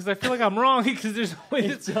understand correctly because I feel like I'm wrong because there's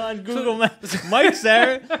It's on Google Maps. Mike's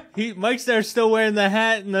there. Mike's there, still wearing the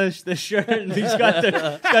hat and the shirt, and he's got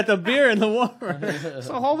the beer and the water.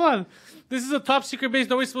 So hold on. This is a top secret base.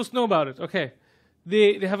 Nobody's supposed to know about it. Okay.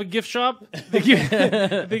 They have a gift shop. They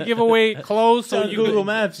give away clothes. It's on Google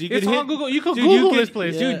Maps. You It's can on Google. You can Dude, Google can- this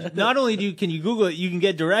place. Dude, not only can you Google it, you can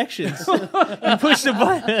get directions. You push the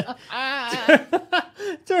button.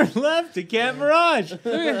 Turn left to Camp Mirage.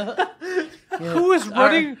 Who is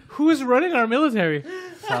running our military?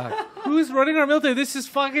 Who is running our military? This is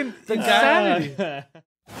fucking insanity.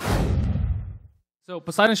 So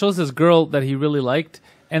Poseidon shows this girl that he really liked,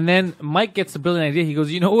 and then Mike gets the brilliant idea. He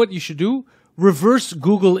goes, "You know what you should do? Reverse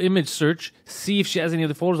Google image search, see if she has any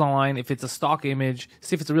other photos online, if it's a stock image,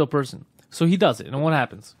 see if it's a real person." So he does it, and what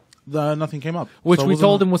happens? Nothing came up. Which So it we wasn't-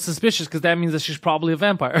 told him was suspicious because that means that she's probably a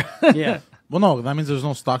vampire. Yeah. Well, no, that means there's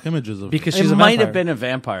no stock images of Because her. she's It a might vampire. have been a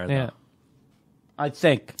vampire, though. Yeah. I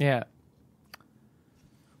think. Yeah.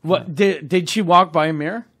 What did she walk by a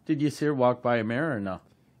mirror? Did you see her walk by a mirror or no?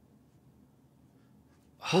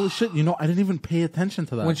 Holy shit! You know, I didn't even pay attention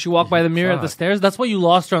to that. When she walked by the mirror at the Fuck. stairs, that's why you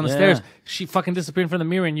lost her on the Yeah. stairs. She fucking disappeared in front of the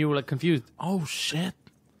mirror and you were like confused. Oh shit!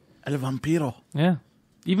 El vampiro. Yeah.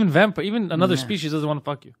 Even another species doesn't want to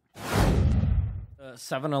fuck you.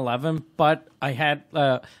 7-Eleven, but I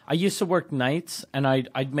used to work nights and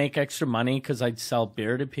I'd make extra money because I'd sell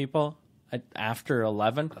beer to people after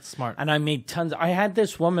 11. That's smart. And I made tons. I had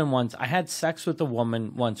this woman once. I had sex with a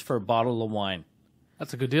woman once for a bottle of wine.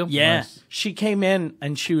 That's a good deal. Yeah. Nice. She came in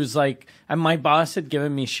and she was like, and my boss had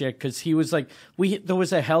given me shit because he was like, there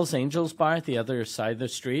was a Hell's Angels bar at the other side of the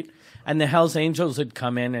street, and the Hell's Angels would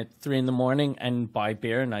come in at 3 a.m. and buy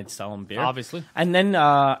beer, and I'd sell them beer. Obviously. And then,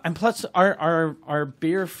 and plus our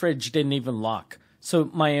beer fridge didn't even lock. So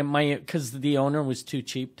because the owner was too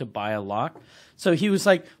cheap to buy a lock. So he was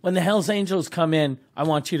like, when the Hells Angels come in, I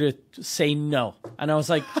want you to say no. And I was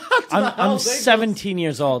like, I'm 17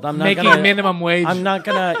 years old. I'm not Making gonna, minimum wage. I'm not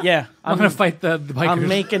gonna, yeah. I'm going to fight the bikers. I'm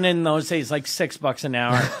making in those days like $6 an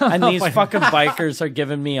hour. And these fucking bikers are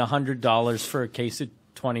giving me $100 for a case of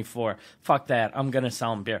 24. Fuck that. I'm going to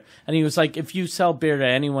sell them beer. And he was like, if you sell beer to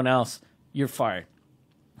anyone else, you're fired.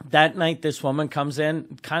 That night, this woman comes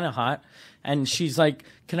in, kind of hot, and she's like,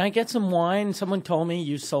 can I get some wine? Someone told me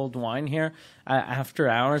you sold wine here after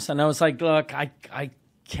hours. And I was like, look, I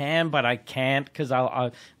can, but I can't because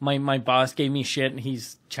my boss gave me shit and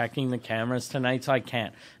he's checking the cameras tonight, so I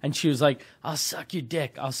can't. And she was like, I'll suck your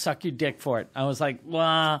dick. I'll suck your dick for it. I was like,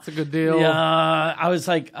 well, That's a good deal. Yeah. I was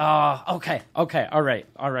like, okay, all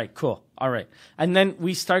right, cool. All right. And then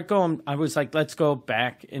we start going, I was like, let's go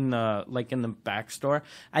back in the back store.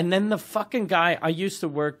 And then the fucking guy, I used to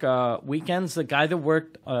work weekends, the guy that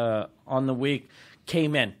worked on the week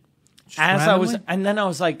came in. And then I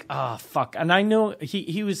was like, oh, fuck. And I knew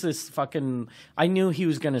he was this fucking, I knew he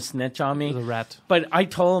was going to snitch on me. The rat. But I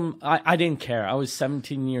told him, I didn't care. I was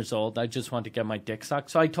 17 years old. I just wanted to get my dick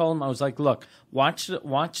sucked. So I told him, I was like, look, watch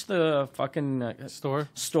the fucking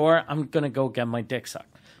store. I'm going to go get my dick sucked.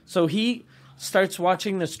 So he starts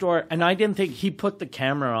watching the store, and I didn't think he put the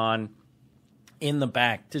camera on in the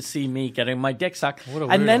back to see me getting my dick sucked. What a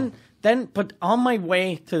and weirdo. then, but on my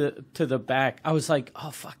way to the back, I was like, oh,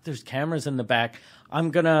 fuck, there's cameras in the back.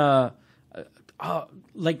 I'm going to,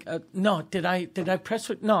 no, did I press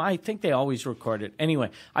it? No, I think they always record it. Anyway,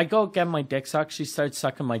 I go get my dick sucked. She starts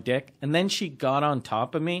sucking my dick. And then she got on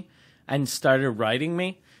top of me and started riding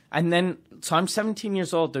me. And then, so I'm 17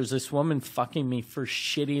 years old. There's this woman fucking me for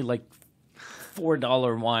shitty, like,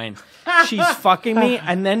 $4 wine. She's fucking me,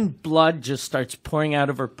 and then blood just starts pouring out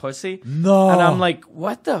of her pussy. No. And I'm like,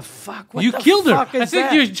 what the fuck? What You the killed her. fuck is I think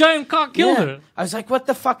that? your giant cock killed her. I was like, what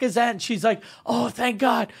the fuck is that? And she's like, oh, thank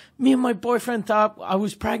God. Me and my boyfriend thought I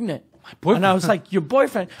was pregnant. And I was like, your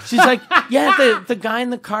boyfriend? She's like, yeah, the guy in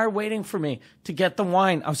the car waiting for me to get the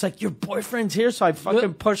wine. I was like, your boyfriend's here? So I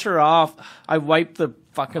fucking push her off. I wipe the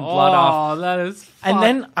fucking blood off. Oh, that is And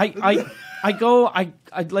then I go,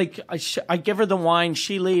 I give her the wine.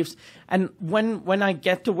 She leaves. And when I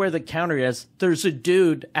get to where the counter is, there's a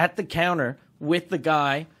dude at the counter with the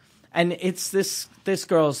guy. And it's this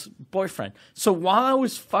girl's boyfriend. So while I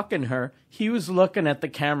was fucking her, he was looking at the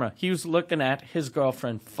camera. He was looking at his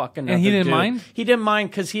girlfriend fucking And he other didn't dude. mind? He didn't mind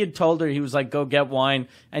because he had told her, he was like, go get wine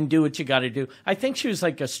and do what you got to do. I think she was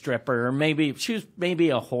like a stripper, or maybe she was maybe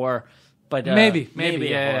a whore. But maybe, a whore.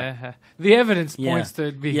 yeah. The evidence points to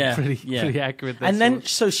it being pretty accurate. That And then, story.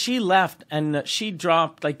 so she left, and she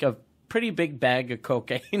dropped like a pretty big bag of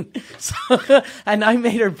cocaine. So, and I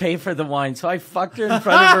made her pay for the wine. So I fucked her in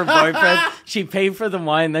front of her boyfriend. She paid for the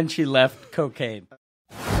wine, then she left cocaine.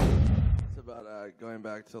 It's about going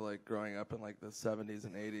back to like growing up in like the 70s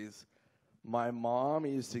and 80s. My mom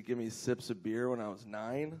used to give me sips of beer when I was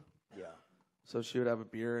 9. Yeah. So she would have a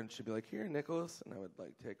beer and she'd be like, here, Nicholas. And I would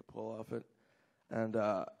like take a pull off it. And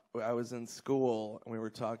I was in school and we were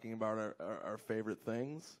talking about our favorite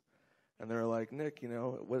things. And they were like, Nick, you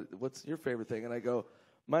know, what's your favorite thing? And I go,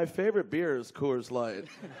 my favorite beer is Coors Light.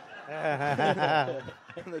 And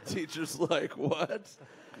the teacher's like, what?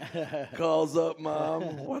 Calls up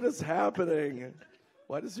mom, what is happening?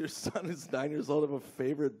 Why does your son who's 9 years old have a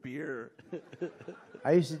favorite beer?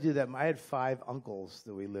 I used to do that. I had 5 uncles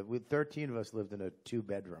that we lived with. 13 of us lived in a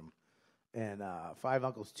 2-bedroom. and 5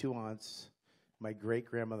 uncles, 2 aunts, my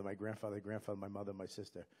great-grandmother, my grandfather, my mother, my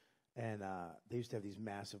sister. And they used to have these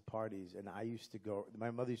massive parties, and I used to go. My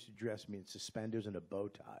mother used to dress me in suspenders and a bow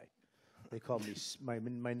tie. They called me,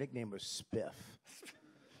 my nickname was Spiff.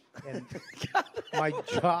 And my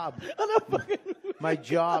job,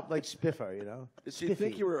 like Spiffer, you know. Did she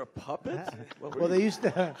think you were a puppet? Well, they used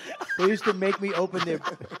to make me open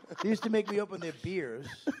their beers,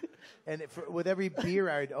 and with every beer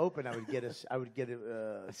I'd open, I would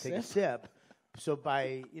take a sip. So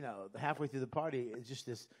by halfway through the party, it's just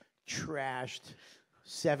this trashed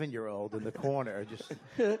 7-year-old in the corner, just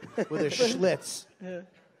with her Schlitz.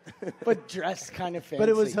 But dressed kind of fancy. But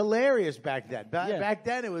it was hilarious back then. Back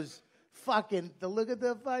then, it was fucking. Look at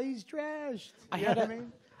he's trashed.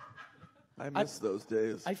 I miss those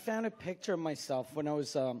days. I found a picture of myself when I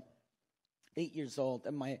was 8 years old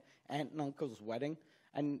at my aunt and uncle's wedding,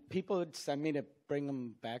 and people would send me to bring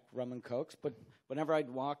them back rum and cokes. But whenever I'd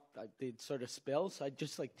walk, they'd sort of spill, so I'd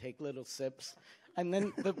just take little sips. And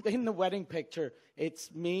then in the wedding picture,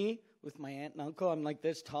 it's me with my aunt and uncle. I'm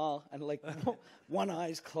this tall, and one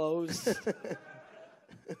eye's closed.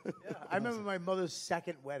 I remember my mother's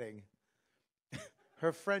second wedding.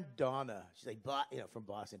 Her friend Donna, she's from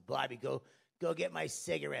Boston. Bobby, go get my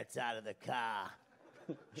cigarettes out of the car.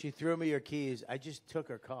 She threw me her keys. I just took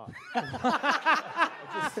her car.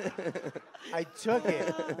 I took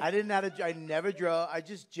it. I never drove. I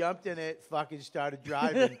just jumped in it, fucking started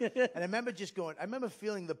driving. And I remember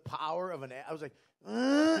feeling the power of I was like,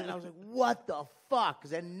 and I was like, what the fuck?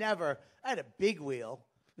 Because I had a big wheel,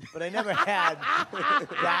 but I never had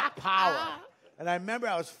that power. And I remember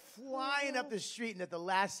I was flying up the street, and at the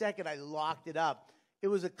last second, I locked it up. It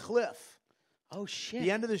was a cliff. Oh, shit.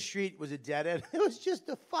 The end of the street was a dead end. It was just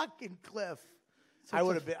a fucking cliff. So I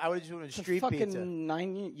would have just been a street fucking pizza.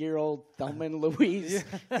 9-year-old Thelma and Louise.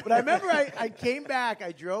 But I remember I came back,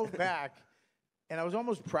 I drove back, and I was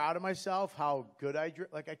almost proud of myself how good I drove.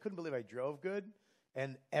 I couldn't believe I drove good.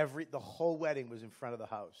 And the whole wedding was in front of the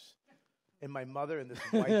house. And my mother in this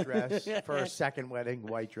white dress for her second wedding,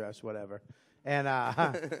 white dress, whatever. And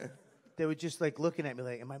they were just looking at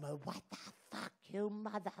me and my mother, what the fuck, you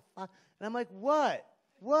motherfucker? And I'm like, what?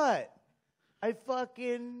 I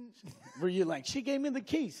fucking. Were you she gave me the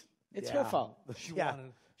keys. It's her fault.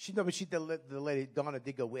 The lady, Donna,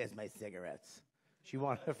 did go, where's my cigarettes? She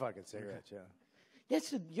wanted her fucking cigarettes, yeah.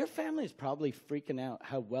 Yes, your family is probably freaking out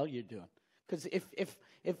how well you're doing. Because if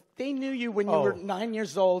they knew you when you were 9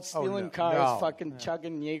 years old, stealing cars, fucking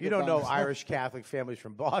chugging Jaeger You don't know bombs. Irish Catholic families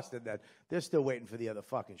from Boston that they're still waiting for the other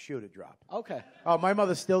fucking shoe to drop. Okay. Oh, my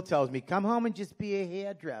mother still tells me, come home and just be a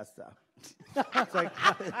hairdresser. It's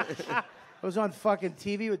I was on fucking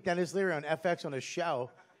TV with Dennis Leary on FX on a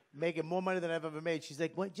show, making more money than I've ever made. She's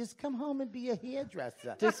like, well, just come home and be a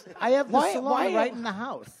hairdresser. I have the salon right in the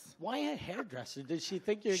house. Why a hairdresser? Does she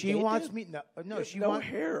think you're She gay, wants dude? me. No, she no wants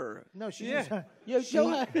hair. No, she's You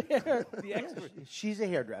don't have hair. she's a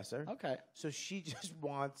hairdresser. Okay. So she just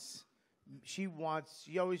wants. She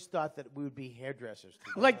always thought that we would be hairdressers.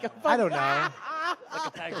 I don't know.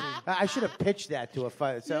 I should have pitched that to a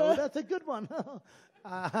fight. So that's a good one.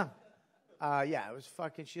 Yeah, it was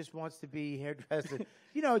fucking. She just wants to be hairdresser.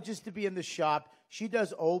 Just to be in the shop. She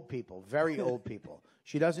does old people, very old people.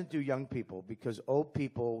 She doesn't do young people because old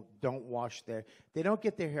people don't they don't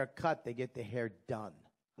get their hair cut, they get their hair done.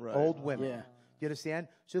 Right. Old women. Yeah. You understand?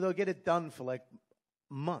 So they'll get it done for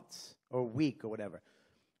months or a week or whatever.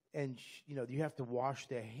 And, you have to wash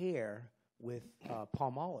their hair with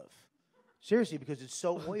palm olive. Seriously, because it's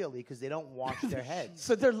so oily because they don't wash their heads.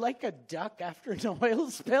 So they're like a duck after an oil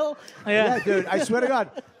spill? Yeah, dude, I swear to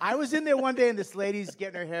God. I was in there one day and this lady's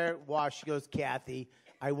getting her hair washed. She goes, Kathy,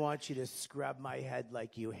 I want you to scrub my head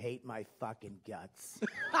like you hate my fucking guts.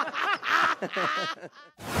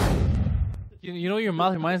 You know what your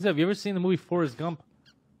mouth reminds me of? Have you ever seen the movie Forrest Gump?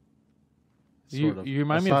 You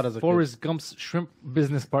remind me of Forrest Gump's shrimp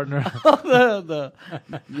business partner.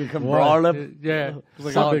 You can broil them. Yeah.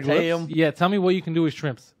 Saute them. Yeah, tell me what you can do with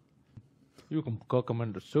shrimps. You can cook them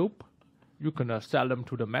in the soup. You can sell them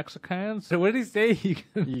to the Mexicans. So what did he say?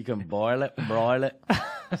 You can boil it, broil it,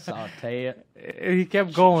 saute it. He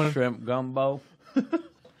kept going. Shrimp gumbo.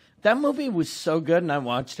 That movie was so good, and I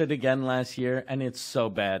watched it again last year, and it's so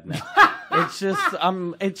bad now.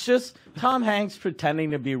 It's just Tom Hanks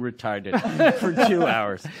pretending to be retarded for 2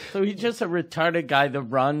 hours. So he's just a retarded guy that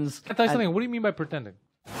runs. I'll tell you something. What do you mean by pretending?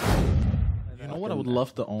 You know what I would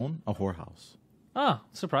love to own? A whorehouse. Ah,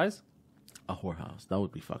 surprise. A whorehouse. That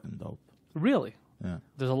would be fucking dope. Really? Yeah.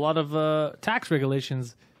 There's a lot of tax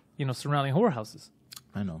regulations, surrounding whorehouses.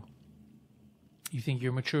 I know. You think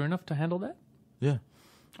you're mature enough to handle that? Yeah.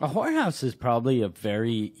 A whorehouse is probably a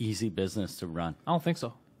very easy business to run. I don't think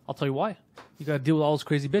so. I'll tell you why. You got to deal with all those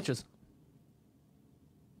crazy bitches.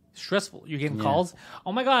 Stressful. You're getting calls.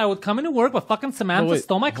 Oh my god, I would come into work, but fucking Samantha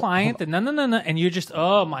stole my client, and no, and you're just,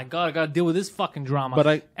 oh my god, I gotta deal with this fucking drama.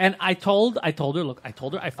 But I told her, look,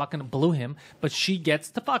 I fucking blew him, but she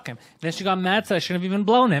gets to fuck him. Then she got mad, said I shouldn't have even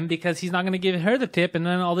blown him because he's not gonna give her the tip, and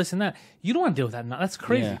then all this and that. You don't want to deal with that. That's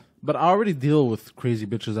crazy. Yeah. But I already deal with crazy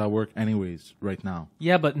bitches at work anyways right now.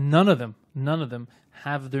 Yeah, but none of them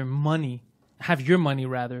have your money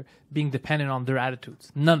being dependent on their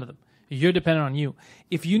attitudes. None of them. You're dependent on you.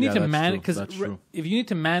 If you need to manage, because if you need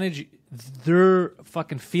to manage their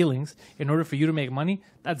fucking feelings in order for you to make money,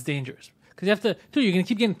 that's dangerous. Because you have to, dude, you're gonna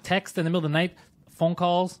keep getting texts in the middle of the night, phone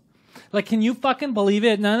calls. Like, can you fucking believe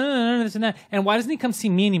it? No, this and that. And why doesn't he come see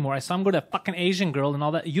me anymore? I saw him go to that fucking Asian girl and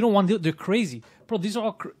all that. You don't want to do. They're crazy, bro. These are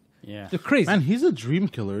all. They're crazy. Man, he's a dream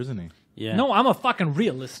killer, isn't he? Yeah. No, I'm a fucking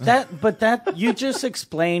realist. That you just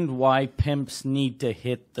explained why pimps need to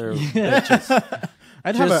hit their bitches.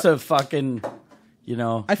 Just a fucking, you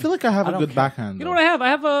know. I feel like I have a good backhand. You know what I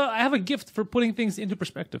have? I have a gift for putting things into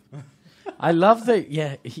perspective. I love that.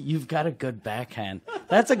 Yeah, you've got a good backhand.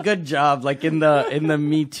 That's a good job. Like in the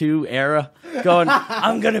Me Too era, going,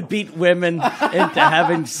 I'm gonna beat women into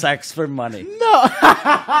having sex for money. No,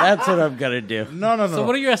 that's what I'm gonna do. No. So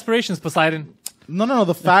what are your aspirations, Poseidon? No.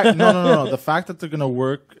 The fact, no. The fact that they're gonna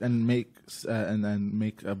work and make and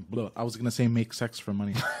make. I was gonna say make sex for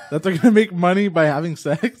money. That they're gonna make money by having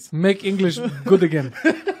sex. Make English good again.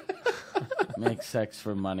 Make sex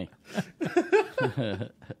for money.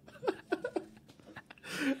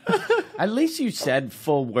 At least you said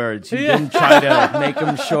full words. You didn't try to make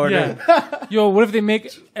them shorter. Yeah. Yo, what if they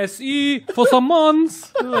make SE for some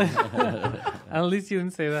months? At least you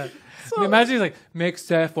didn't say that. So, imagine he's like, make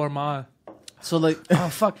sex for months. So like, oh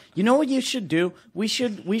fuck! You know what you should do? We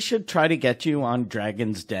should try to get you on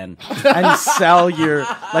Dragon's Den and sell your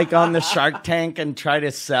like on the Shark Tank and try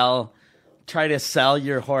to sell your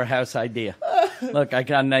whorehouse idea. Look, I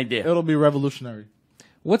got an idea. It'll be revolutionary.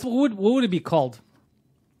 What would it be called?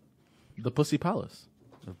 The Pussy Palace.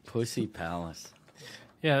 The Pussy Palace.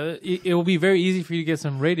 Yeah, it will be very easy for you to get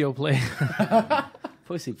some radio play.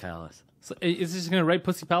 Pussy Palace. So is this going to write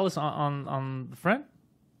Pussy Palace on the front?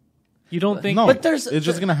 You don't think? No, but it's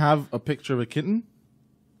just gonna have a picture of a kitten,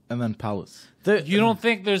 and then palace. You don't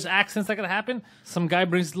think there's accidents that could happen? Some guy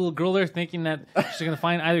brings a little girl there thinking that she's gonna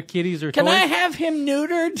find either kitties or Can toys. I have him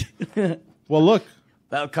neutered? Well, look,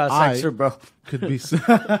 that'll cost extra, bro. Could be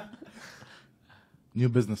new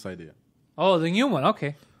business idea. Oh, the new one.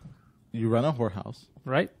 Okay, you run a whorehouse,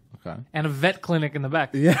 right? Okay, and a vet clinic in the back.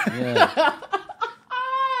 Yeah.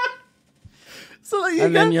 So like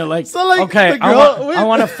then you're like, so like okay, I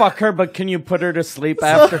want to fuck her, but can you put her to sleep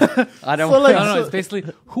after? I don't. No, it's basically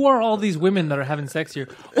who are all these women that are having sex here?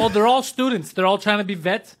 Oh, they're all students. They're all trying to be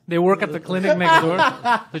vets. They work at the clinic next door.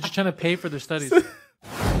 They're just trying to pay for their studies.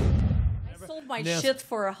 My shit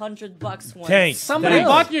for $100 once. Thanks. Somebody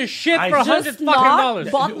bought your shit for $100 fucking dollars.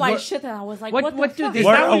 Bought my shit and I was like, what do the this?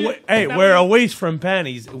 We're away from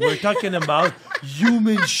panties. We're talking about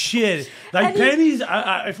human shit. Like panties,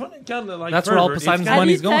 I find it kind of like that's where all Poseidon's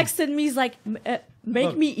money's going. And he texted me, he's like,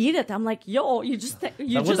 make me eat it. I'm like, yo, you just what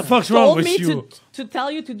the fuck's wrong told with me you? to tell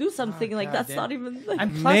you to do something. Like, that's not even... Like,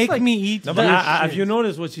 Make me eat no, but have you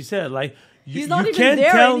noticed what she said? Like, He's you not even can't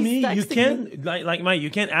there tell and he's me, you texting can't, like Mike, you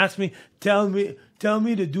can't ask me, tell me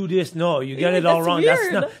to do this. No, you get Yeah, it all that's wrong.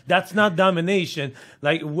 weird. That's not domination.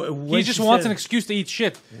 Like he just wants an excuse to eat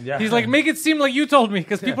shit. Yeah. He's like, make it seem like you told me,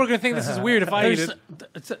 because people are gonna think this is weird if I eat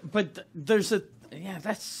it. But there's a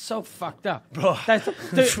that's so fucked up, bro.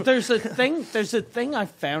 There's a thing I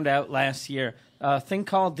found out last year. A thing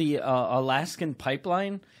called the Alaskan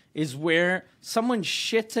Pipeline is where someone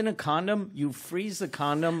shits in a condom, you freeze the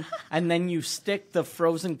condom, and then you stick the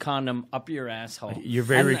frozen condom up your asshole. You're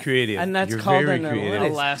very creative. And that's You're called very an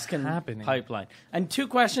creative. Alaskan pipeline. And two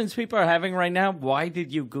questions people are having right now. Why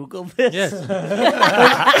did you Google this? Yes.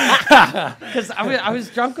 Because I was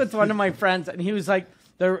drunk with one of my friends, and he was like,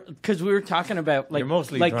 because we were talking about like You're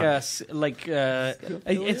mostly like drunk.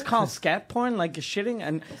 it's called scat porn, like a shitting,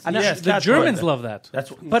 and Yes, the Germans love that.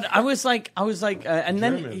 But I was like, and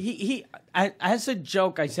then German. he as a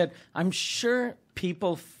joke, I said, I'm sure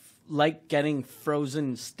people like getting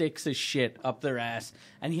frozen sticks of shit up their ass,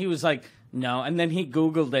 and he was like, no, and then he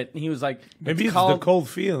Googled it, and he was like, Maybe it's called the cold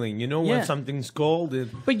feeling, you know, Yeah. when something's cold.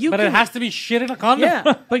 But it has to be shit in a condom.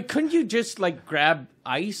 Yeah, but couldn't you just like grab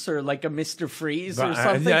ice or like a Mr. Freeze or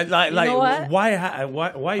something? Yeah, like, You know what?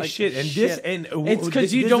 why Like shit? And shit. this and It's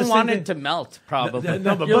because you this don't is the want same it to melt, probably.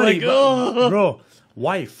 No, but You're buddy, like, oh. bro,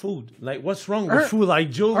 why food? Like, what's wrong with food?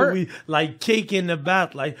 Like Joe Louis, like cake in the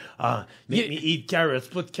bath. Like, make me eat carrots.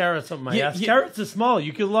 Put carrots on my ass. Carrots are small.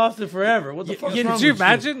 You can last it forever. What the fuck? Could you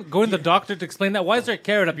imagine going to the doctor to explain that? Why is there a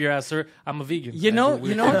carrot up your ass, sir? I'm a vegan. You know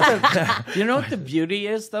what the beauty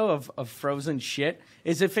is though of frozen shit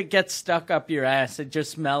is if it gets stuck up your ass, it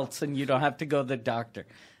just melts and you don't have to go to the doctor.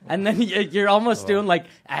 And then you're almost doing like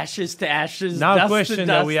ashes to ashes. Now, dust a question to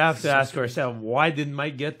that dust. we have to ask ourselves: why did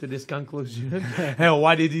Mike get to this conclusion? And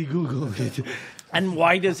why did he Google it? And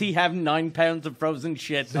why does he have 9 pounds of frozen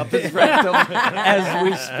shit up his rectum as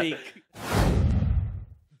we speak?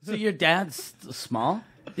 So your dad's small?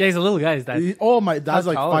 Yeah, he's a little guy. His dad. My dad's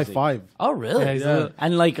like tall is he? 5'5". Oh, really? Yeah, he's a little-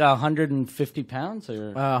 And like 150 pounds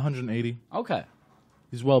or 180. okay.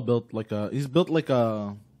 He's well built. He's built like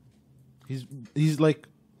a. He's like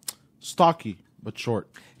stocky but short.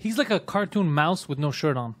 He's like a cartoon mouse with no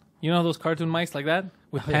shirt on. You know those cartoon mice like that?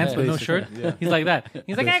 With pants but no shirt? yeah. He's like that.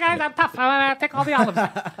 He's like, hey guys, I'm tough. I'm gonna take all the olives.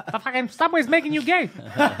 The fucking Subway's making you gay.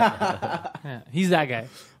 Yeah, he's that guy.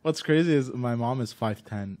 What's crazy is my mom is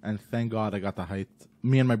 5'10", and thank God I got the height.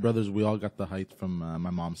 Me and my brothers, we all got the height from my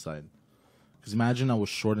mom's side. Because imagine I was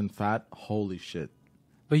short and fat. Holy shit.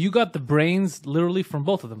 But you got the brains literally from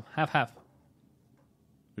both of them. Half. Are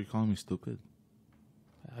you calling me stupid?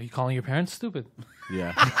 Are you calling your parents stupid?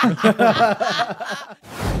 Yeah.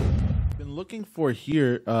 Been looking for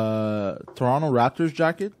here Toronto Raptors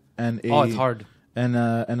jacket and a Oh, it's hard. And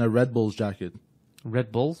a Red Bulls jacket.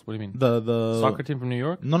 Red Bulls? What do you mean? The Soccer team from New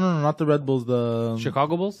York? No, not the Red Bulls. The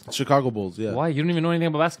Chicago Bulls? Chicago Bulls. Yeah. Why? You don't even know anything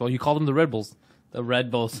about basketball. You call them the Red Bulls. The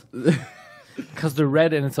Red Bulls. Because they're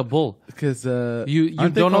red and it's a bull. Because you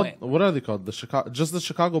aren't they don't know. called- what are they called? The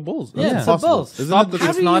Chicago Bulls. Yeah, That's it's the impossible. Bulls. Isn't Stop, it the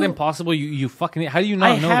it's not impossible. You fucking. How do you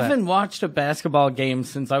not I know haven't that? watched a basketball game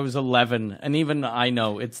since I was 11, and even I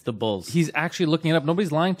know it's the Bulls. He's actually looking it up.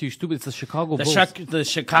 Nobody's lying to you, stupid. It's the Chicago The, Bulls. the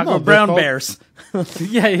Chicago No, Brown they're called- Bears.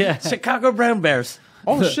 yeah. Chicago Brown Bears.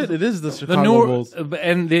 Oh shit! It is the The Chicago New Bulls.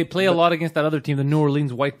 and they play a lot against that other team, the New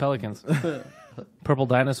Orleans White Pelicans. Purple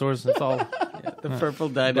dinosaurs. It's all The purple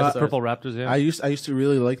the dinosaurs. purple Raptors. Yeah. I used to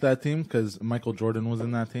really like that team because Michael Jordan was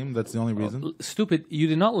in that team. That's the only reason. Stupid. You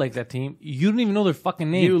did not like that team. You don't even know their fucking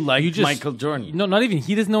name. You like just, Michael Jordan. No, not even.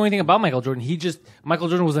 He doesn't know anything about Michael Jordan. Michael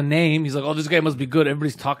Jordan was a name. He's like, oh, this guy must be good.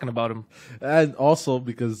 Everybody's talking about him. And also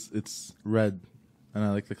because it's red, and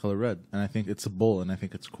I like the color red, and I think it's a bull, and I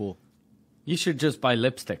think it's cool. You should just buy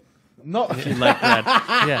lipstick. No, if you like red.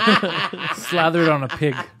 Yeah. Slather it on a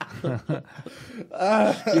pig.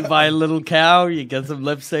 You buy a little cow, you get some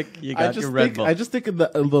lipstick, you got your Red Bull. I just think the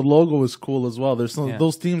logo is cool as well. There's some Yeah.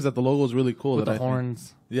 those teams that the logo is really cool. With that the I think-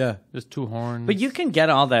 horns. Yeah. There's 2 horns. But you can get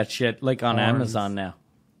all that shit like on Horns. Amazon now.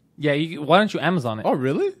 Yeah, why don't you Amazon it? Oh,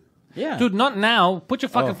 really? Yeah. Dude, not now. Put your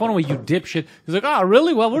fucking phone away, you dipshit. He's like, oh,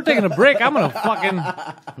 really? Well, we're taking a break. I'm going to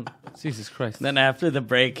fucking... Jesus Christ. Then after the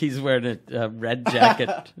break, he's wearing a red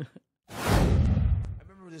jacket.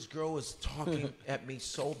 This girl was talking at me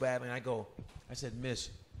so badly, and I said, Miss,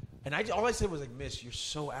 and all I said was like, Miss, you're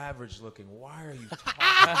so average looking. Why are you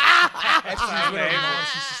talking? And she's with her mom.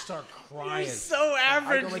 She used to start crying. You're so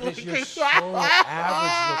average I go like this, looking. you're so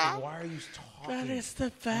average looking. Why are you talking? That is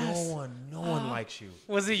the best. No one likes you.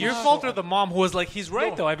 Was it your fault or the mom who was like, he's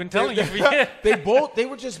right, though? I've been telling you. For They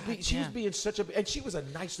were just, she was being such a, and she was a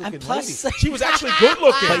nice looking And plus- lady. She was actually good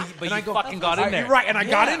looking. But and you fucking got in there. You're right, and I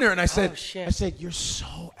got in there, and I said, Oh, shit. I said, you're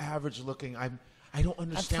so average looking. I don't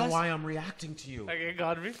understand plus- why I'm reacting to you. Okay,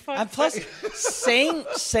 God, be fucked. And plus,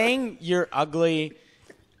 saying you're ugly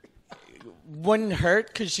wouldn't hurt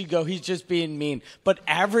because you go, he's just being mean. But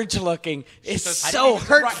average looking is so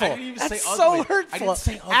hurtful. I didn't even say That's ugly. so I hurtful. didn't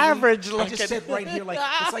say ugly. Average I looking. just said right here, like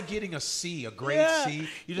it's like getting a C, a grade C.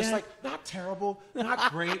 You're just like, not terrible,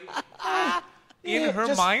 not great. In her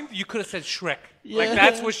just- mind, you could have said Shrek. Yeah. Like,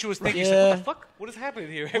 that's what she was thinking. She's like, what the fuck? What is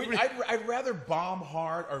happening here? Wait, I'd rather bomb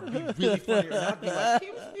hard or be really funny or not be like,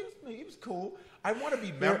 he was cool. I want to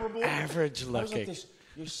be memorable. average I was like looking. this,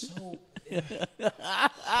 you're so... and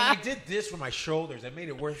I did this with my shoulders. I made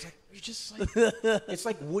it worse. It's like, you're just like... It's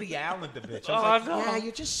like Woody Allen the bitch. I was like, no. yeah,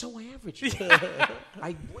 you're just so average.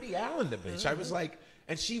 I Woody Allen the bitch. I was like...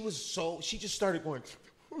 And she was so... She just started going...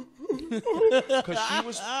 Because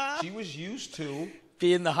she was used to...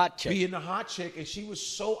 Being the hot chick. Being the hot chick, and she was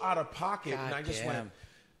so out of pocket, and I just damn. went,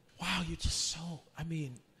 "Wow, you're just so." I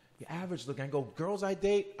mean, you're average looking. I go, girls I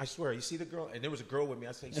date, I swear, you see the girl, and there was a girl with me.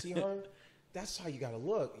 I say, see her? That's how you gotta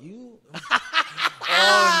look. You. Oh,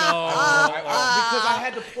 because I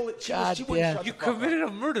had to pull it. She God wouldn't damn. shut You the fuck up. committed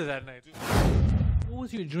a murder that night. What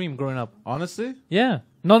was your dream growing up? Honestly, Yeah.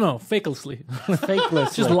 No, fakelessly.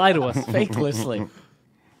 Fakelessly. Just lie to us. Fakelessly.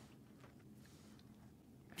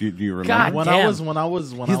 Do you remember? God when damn. I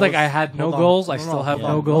was He's like, I had no goals. I still have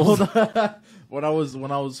no goals. When I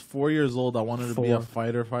was 4 years old, I wanted to be a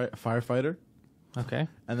firefighter. Okay.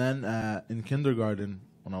 And then in kindergarten,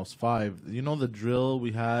 when I was 5, you know the drill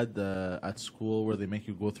we had at school where they make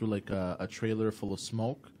you go through like a trailer full of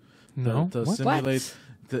smoke No. to What? simulate.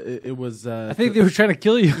 It was. I think they were trying to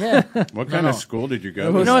kill you. Yeah. What kind of school did you go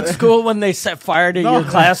to? You know at school when they set fire to your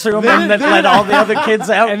classroom They and then didn't- let all the other kids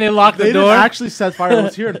out? And they locked They the door. didn't actually set fire. It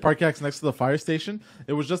was here in Park X next to the fire station.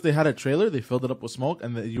 It was just they had a trailer. They filled it up with smoke,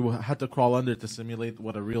 and you had to crawl under to simulate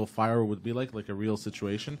what a real fire would be like a real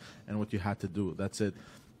situation, and what you had to do. That's it.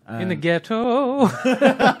 In the ghetto.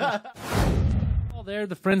 All there,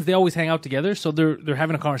 the friends, they always hang out together, so they're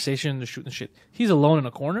having a conversation, they're shooting shit. He's alone in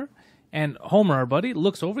a corner, and Homer, our buddy,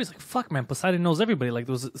 looks over, he's like, fuck, man, Poseidon knows everybody. Like,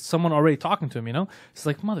 there was someone already talking to him, you know? He's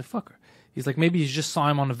like, motherfucker. He's like, maybe he just saw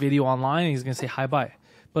him on a video online, and he's going to say hi-bye.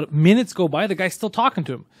 But minutes go by, the guy's still talking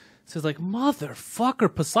to him. So he's like,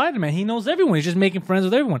 motherfucker, Poseidon, man, he knows everyone. He's just making friends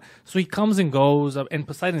with everyone. So he comes and goes, and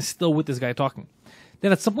Poseidon's still with this guy talking.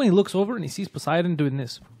 Then at some point, he looks over, and he sees Poseidon doing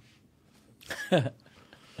this.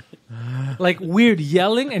 Like weird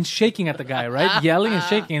yelling and shaking at the guy, right? Yelling and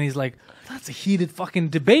shaking, and he's like, that's a heated fucking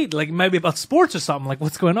debate, like maybe about sports or something. Like,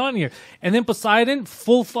 what's going on here? And then Poseidon,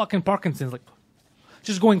 full fucking Parkinson's, like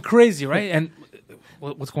just going crazy, right? And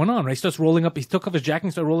what's going on, right? He starts rolling up, he took off his jacket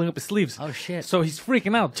and started rolling up his sleeves. Oh shit. So he's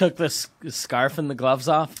freaking out. Took the scarf and the gloves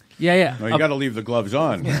off. Yeah. No, you got to leave the gloves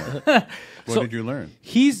on. What did you learn?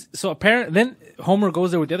 Apparently, then Homer goes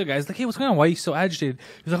there with the other guys, like, hey, what's going on? Why are you so agitated?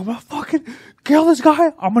 He's like, I'm gonna fucking kill this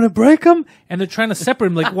guy. I'm gonna break him. And they're trying to separate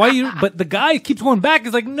him. Like, why you? But the guy keeps going back.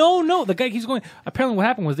 He's like, no. The guy keeps going. Apparently, what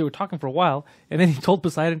happened was they were talking for a while, and then he told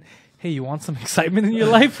Poseidon, hey, you want some excitement in your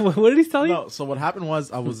life? What did he tell you? No, so what happened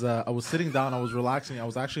was I was sitting down, I was relaxing, I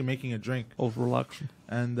was actually making a drink. Oh, relaxing.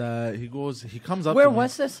 And he comes up. Where to me.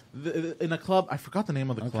 was this? In a club. I forgot the name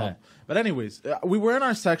of the club. But anyways, we were in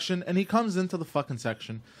our section, and he comes into the fucking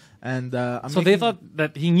section, and they thought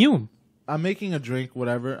that he knew him. I'm making a drink,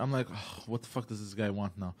 whatever. I'm like, oh, what the fuck does this guy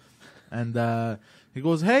want now? And he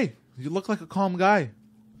goes, hey, you look like a calm guy.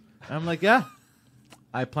 And I'm like, yeah.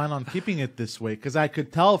 I plan on keeping it this way, because I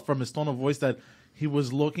could tell from his tone of voice that he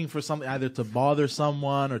was looking for something, either to bother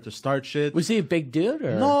someone or to start shit. Was he a big dude?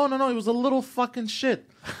 Or? No, he was a little fucking shit.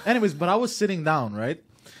 Anyways, but I was sitting down, right?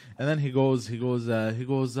 And then he goes,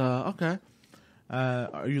 okay.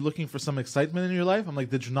 Are you looking for some excitement in your life? I'm like,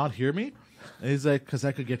 did you not hear me? And he's like, because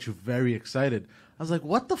I could get you very excited. I was like,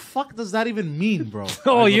 what the fuck does that even mean, bro?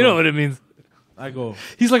 Oh, you know what it means. I go.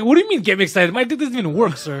 He's like, what do you mean get me excited? My dick doesn't even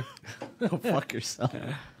work, sir. Go fuck yourself.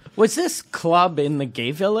 Was this club in the gay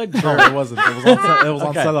village? No, it wasn't. It was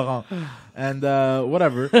on Saint Laurent. And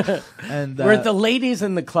whatever. And were the ladies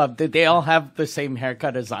in the club, did they all have the same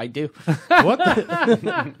haircut as I do? What?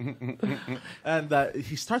 And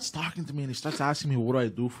he starts talking to me, and he starts asking me, what do I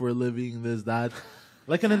do for a living, this, that.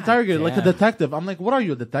 Like an interrogator, like a detective. I'm like, what are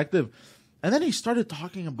you, a detective? And then he started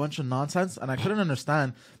talking a bunch of nonsense, and I couldn't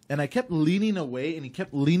understand. And I kept leaning away, and he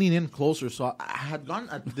kept leaning in closer. So I had gotten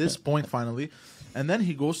at this point finally. And then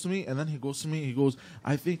he goes to me, he goes,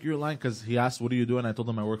 I think you're lying, because he asked, what do you do? And I told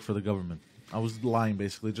him I work for the government. I was lying,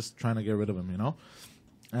 basically, just trying to get rid of him, you know?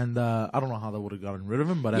 And I don't know how that would have gotten rid of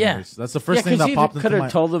him, but anyways, that's the first thing that popped into my... could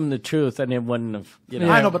have told him the truth, and it wouldn't have... You know,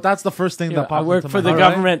 I know, but that's the first thing that popped into my head. I work for the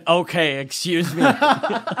government. Okay, excuse me.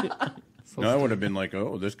 No, I would have been like,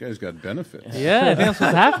 oh, this guy's got benefits. Yeah, I think that's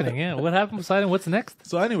what's happening. Yeah, what happened, Poseidon? What's next?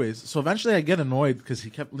 So anyways, eventually I get annoyed because he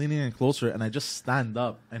kept leaning in closer, and I just stand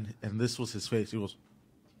up, and this was his face. He goes,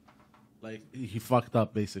 like, he fucked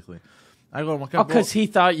up, basically. I go, okay, bro. Because he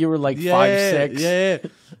thought you were like 5'6". Yeah.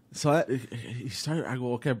 So he started, I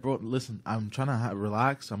go, okay, bro, listen, I'm trying to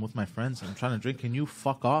relax. I'm with my friends. I'm trying to drink. Can you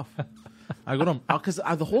fuck off? I go to him, because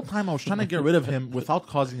the whole time I was trying to get rid of him without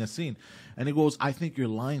causing a scene. And he goes, I think you're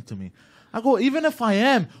lying to me. I go, even if I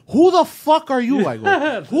am, who the fuck are you? I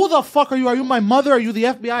go, who the fuck are you? Are you my mother? Are you the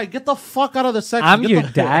FBI? Get the fuck out of the section. I'm your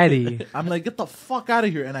daddy. I'm like, get the fuck out of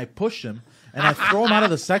here. And I push him, and I throw him out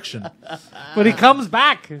of the section. But he comes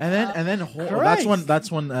back. And then that's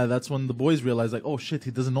when the boys realize, like, oh shit,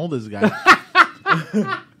 he doesn't know this guy.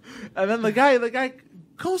 And then the guy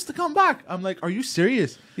goes to come back. I'm like, are you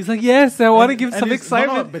serious? He's like, yes, I want to give some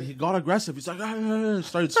excitement. No, but he got aggressive. He's like,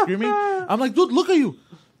 started screaming. I'm like, dude, look at you.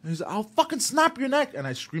 And he's like, I'll fucking snap your neck. And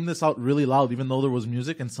I screamed this out really loud, even though there was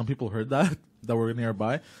music and some people heard that were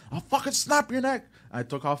nearby. I'll fucking snap your neck. I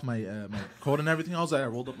took off my coat and everything else. I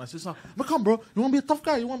rolled up my sister. But come, bro, you want to be a tough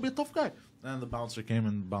guy? And the bouncer came,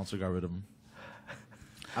 and the bouncer got rid of him.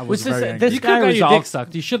 I was very angry. You could have got your dick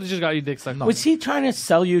sucked. You should have just got your dick sucked. No. Was he trying to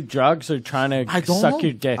sell you drugs or trying to suck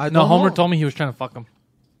your dick? No, Homer told me he was trying to fuck him.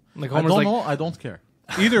 Like I Homer's don't like, know. I don't care.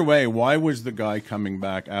 Either way, why was the guy coming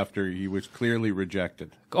back after he was clearly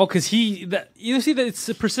rejected? oh, because you see that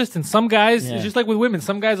it's persistent. Some guys, Yeah. it's just like with women.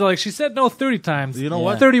 Some guys are like, she said no 30 times. You know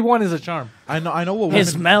what? 31 is a charm. I know what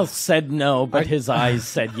His women. mouth said no, but his eyes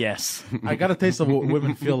said yes. I got a taste of what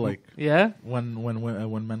women feel like. Yeah? When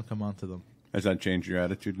men come on to them. Has that changed your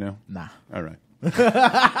attitude now? Nah. All right.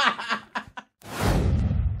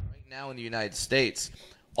 Now in the United States,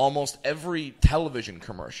 almost every television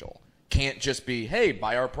commercial can't just be, hey,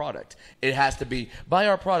 buy our product. It has to be, buy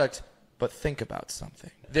our product, but think about something.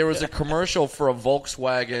 There was a commercial for a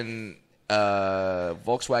Volkswagen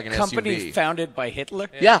Company SUV. founded by Hitler?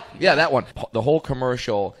 Yeah, that one. The whole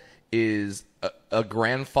commercial is a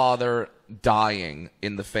grandfather dying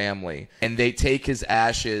in the family, and they take his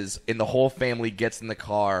ashes, and the whole family gets in the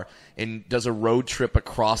car and does a road trip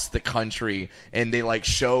across the country, and they like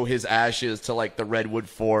show his ashes to like the redwood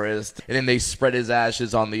forest, and then they spread his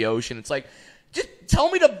ashes on the ocean. It's like, just tell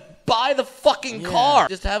me to buy the fucking car.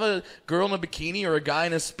 Just have a girl in a bikini or a guy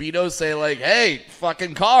in a Speedo say like, hey,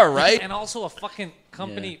 fucking car, right? And also a fucking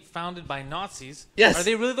company founded by Nazis. Yes. Are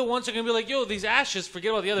they really the ones who are going to be like, yo, these ashes,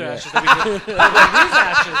 forget about the other ashes that we did. These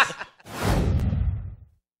ashes.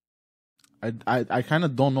 I kind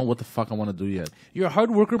of don't know what the fuck I want to do yet. You're a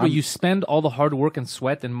hard worker, but you spend all the hard work and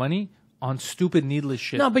sweat and money on stupid, needless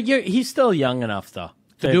shit. No, but he's still young enough, though.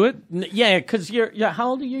 To do it? Yeah, because how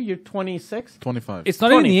old are you? You're 26? 25. It's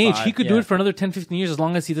not even the age. 25, He could do it for another 10, 15 years as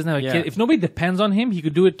long as he doesn't have a Yeah. kid. If nobody depends on him, he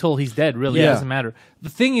could do it till he's dead, really. It Yeah. doesn't matter. The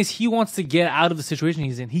thing is, he wants to get out of the situation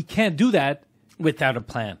he's in. He can't do that without a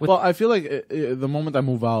plan. Well, I feel like the moment I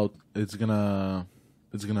move out, it's gonna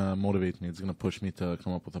motivate me. It's gonna push me to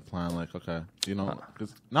come up with a plan. Like, okay,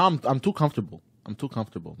 because now I'm too comfortable. I'm too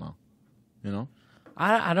comfortable now. You know.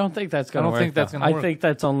 I don't think that's going to work. think that's gonna work. I think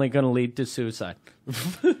that's only going to lead to suicide.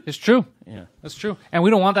 It's true. Yeah. That's true. And we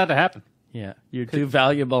don't want that to happen. Yeah. You're too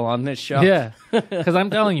valuable on this show. Yeah. Because I'm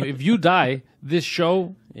telling you, if you die, this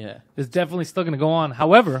show is definitely still going to go on.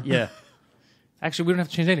 However, Yeah. actually, we don't have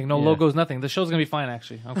to change anything. No Yeah. logos, nothing. The show's going to be fine,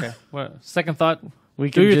 actually. Okay. Well, second thought, We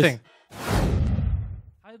do can your just- thing.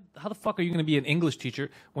 How the fuck are you going to be an English teacher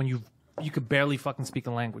when you could barely fucking speak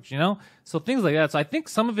a language, you know? So things like that. So I think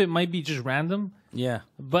some of it might be just random. Yeah.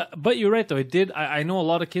 But you're right, though. It did. I know a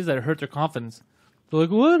lot of kids that hurt their confidence. They're like,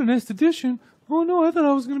 what, an esthetician? Oh, no, I thought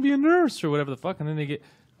I was going to be a nurse or whatever the fuck. And then they get,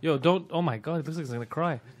 yo, don't, oh my God, it looks like he's going to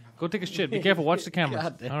cry. Go take a shit. Be careful. Watch the camera.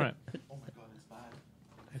 God damn. All right. Oh my God,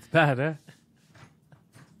 it's bad. It's bad,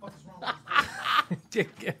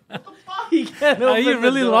 He can't Are open you the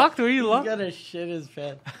really door. locked? Are you locked? He's gonna shit his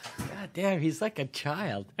pants. God damn, he's like a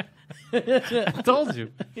child. I told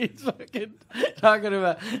you. He's fucking talking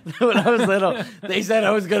about when I was little. They said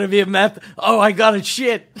I was gonna be a meth. Oh, I got a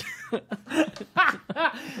shit.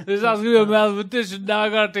 This I was gonna be a mathematician. Now I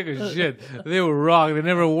gotta take a shit. They were wrong. They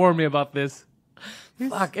never warned me about this.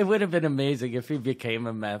 Fuck, it would have been amazing if he became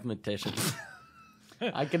a mathematician.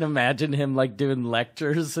 I can imagine him like doing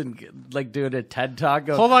lectures and like doing a TED talk.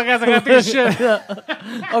 Going, Hold on, guys, I gotta take a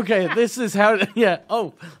shit. Okay, this is how. Yeah.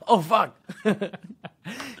 Oh, fuck.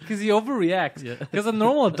 Because he overreacts. Because a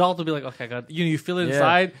normal adult will be like, okay, I got you feel it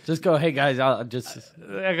inside. Just go, hey guys, I'll just.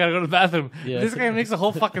 I gotta go to the bathroom. Yeah. This guy makes a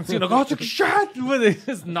whole fucking scene. Like, oh, I took a shit. He's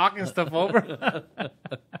just knocking stuff over.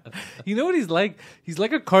 You know what he's like? He's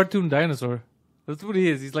like a cartoon dinosaur. That's what he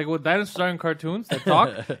is. He's like what dinosaurs are in cartoons that talk.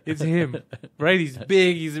 It's him, right? He's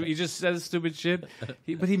big. He just says stupid shit,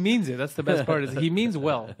 but he means it. That's the best part. Is he means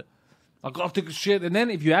well. I gotta take a shit, and then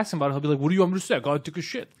if you ask him about it, he'll be like, "What do you want me to say? I gotta take a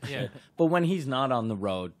shit." Yeah, But when he's not on the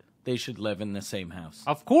road, they should live in the same house.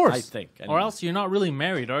 of course. I think. or else you're not really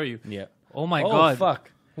married, are you? Yeah. Oh my Oh, God.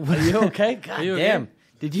 fuck. Are you okay? God Are you okay? damn.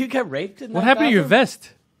 Did you get raped in What that happened to your bathroom?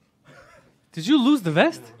 vest? Did you lose the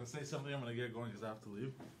vest? I'm gonna say something. I'm gonna get going because I have to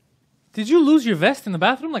leave. Did you lose your vest in the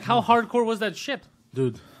bathroom? Like, how hardcore was that shit?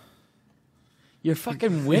 Dude. You're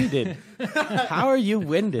fucking winded. How are you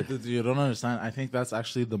winded? Dude, you don't understand. I think that's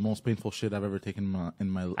actually the most painful shit I've ever taken in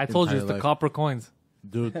my I told you, entire it's the life. copper coins.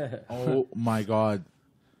 Dude, oh my God.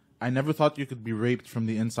 I never thought you could be raped from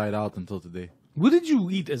the inside out until today. What did you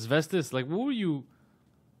eat, asbestos? Like, what were you...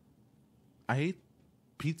 I ate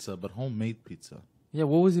pizza, but homemade pizza. Yeah,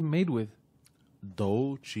 what was it made with?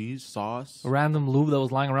 Dough, cheese, sauce. A random lube that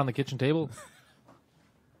was lying around the kitchen table?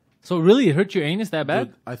 So really, it hurt your anus that bad?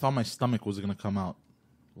 Dude, I thought my stomach was gonna come out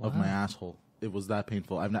of my asshole. It was that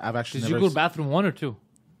painful. I've actually Did never you go to bathroom 1 or 2?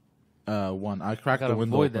 one. I cracked Gotta the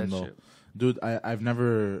window avoid open that though. shit. Dude, I've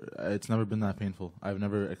never. It's never been that painful. I've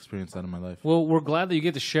never experienced that in my life. Well, we're glad that you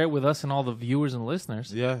get to share it with us and all the viewers and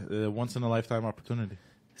listeners. Yeah, once in a lifetime opportunity.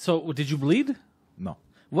 So, did you bleed? No.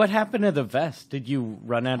 What happened to the vest? Did you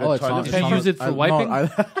run out of toilet Did paper? you use it for wiping? I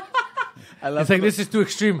It's like, this is too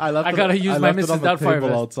extreme. I left gotta use my left it on Mrs. the Doubtfire table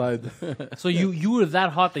vest. outside. So you were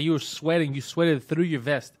that hot that you were sweating. You sweated through your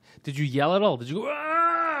vest. Did you yell at all? Did you go,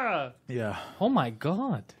 ah? Yeah. Oh my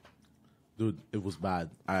God. Dude, it was bad.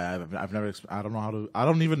 I've never. I don't know how to. I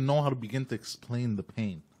don't even know how to begin to explain the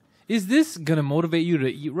pain. Is this gonna motivate you to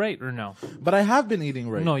eat right or no? But I have been eating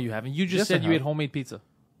right. No, you haven't. You just Yes, said I you ate have. homemade pizza.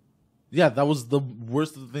 Yeah, that was the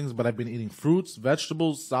worst of the things. But I've been eating fruits,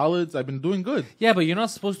 vegetables, salads. I've been doing good. Yeah, but you're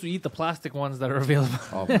not supposed to eat the plastic ones that are available.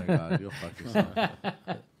 Oh my God, you'll fuck yourself.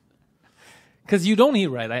 Because you don't eat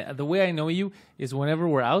right. The way I know you is whenever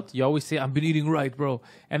we're out, you always say, I've been eating right, bro.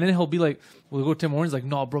 And then he'll be like, we'll go to Tim Hortons, like,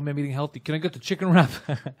 no, bro, I'm eating healthy. Can I get the chicken wrap?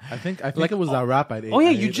 I think it was that wrap I ate. Oh, yeah,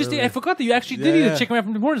 I you ate just ate. earlier. I forgot that you actually did eat a chicken wrap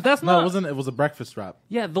from Tim Hortons. That's No, not. it wasn't. It was a breakfast wrap.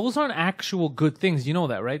 Yeah, those aren't actual good things. You know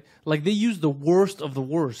that, right? Like, they use the worst of the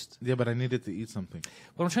worst. Yeah, but I needed to eat something.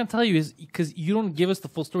 What I'm trying to tell you is because you don't give us the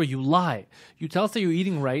full story. You lie. You tell us that you're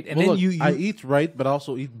eating right, and Well, then look, you I eat right, but I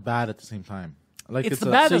also eat bad at the same time. Like It's it's, the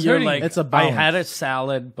a, bad So that's you're hurting like, you. It's a I balance. had a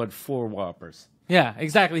salad, but 4 Whoppers. Yeah,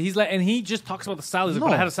 exactly. He's like, and he just talks about the salad. He's like,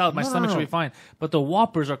 but I had a salad. My stomach should be fine. But the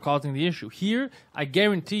Whoppers are causing the issue. Here, I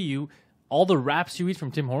guarantee you, all the wraps you eat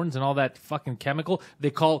from Tim Hortons and all that fucking chemical they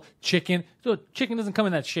call chicken. So chicken doesn't come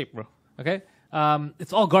in that shape, bro. Okay,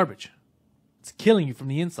 it's all garbage. It's killing you from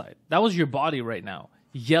the inside. That was your body right now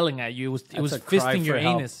yelling at you. It was a cry fisting your for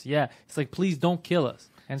help. anus. Yeah, it's like, please don't kill us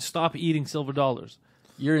and stop eating silver dollars.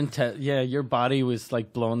 Your body was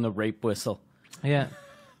like blowing the rape whistle. Yeah.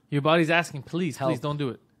 Your body's asking, please, Help. please don't do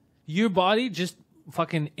it. Your body just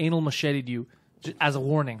fucking anal macheted you as a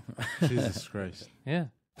warning. Jesus Christ. Yeah.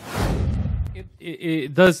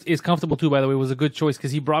 It is comfortable too, by the way. It was a good choice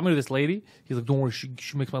because he brought me to this lady. He's like, don't worry, she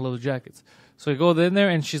makes my leather jackets. So I go in there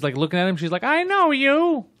and she's like looking at him. She's like, I know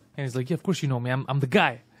you. And he's like, yeah, of course you know me. I'm the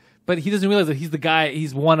guy. But he doesn't realize that he's the guy.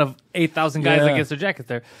 He's one of 8,000 guys that gets their jackets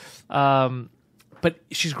there. But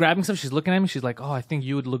she's grabbing stuff. She's looking at me. She's like, oh, I think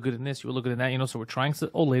you would look good in this. You would look good in that. You know, so we're trying,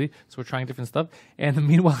 old lady. So we're trying different stuff. And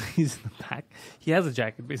meanwhile, he's in the back. He has a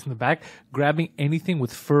jacket, but he's in the back, grabbing anything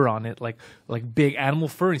with fur on it, like big animal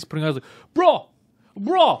fur. And he's putting it on. He's like,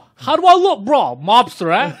 bro, how do I look, bro?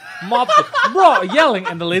 Mobster, eh? Mobster. Bro, yelling.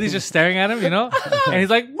 And the lady's just staring at him, you know? And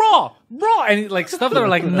he's like, bro. And he, like stuff that are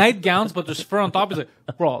like nightgowns, but there's fur on top. He's like,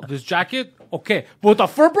 bro, this jacket, okay. But the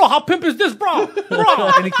fur, bro, how pimp is this, bro?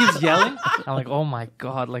 And he keeps yelling. I'm like, oh my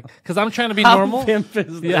God. Like, because I'm trying to be normal. How pimp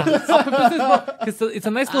is this? Yeah. How pimp is this, bro? Because it's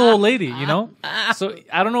a nice little old lady, you know? So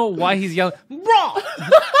I don't know why he's yelling, bro.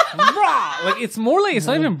 Like, it's more like, it's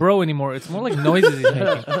not even bro anymore. It's more like noises he's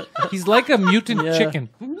making. He's like a mutant chicken.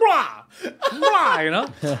 You know?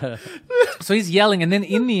 So he's yelling, and then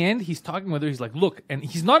in the end, he's talking with her. He's like, look, and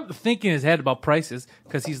he's not thinking in his head about prices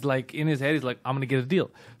because he's like, in his head, he's like, I'm going to get a deal.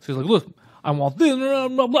 So he's like, look, I want this, blah,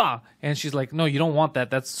 blah, blah. And she's like, no, you don't want that.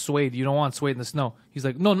 That's suede. You don't want suede in the snow. He's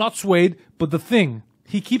like, no, not suede, but the thing.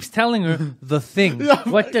 He keeps telling her the thing.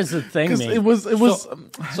 What does the thing mean? It was.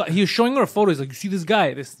 So he was showing her a photo. He's like, you see this guy?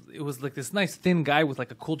 It was like this nice thin guy with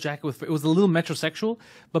like a cool jacket. It was a little metrosexual,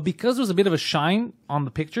 but because there was a bit of a shine on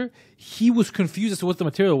the picture, he was confused as to what the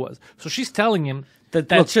material was. So she's telling him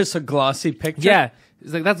that's just a glossy picture. Yeah.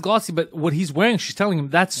 It's like, that's glossy, but what he's wearing, she's telling him,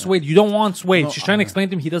 that's suede. You don't want suede. No, she's trying to explain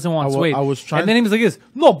to him he doesn't want suede. I was trying. And then he was like this,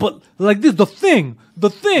 no, but like this, the thing.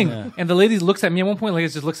 Yeah. And the lady looks at me at one point, like, it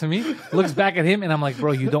just looks at me, looks back at him, and I'm like,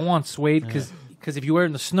 bro, you don't want suede because if you wear it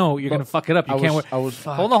in the snow, you're going to fuck it up. You can't wear. Hold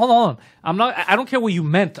on. I don't care what you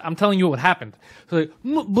meant. I'm telling you what happened. So like,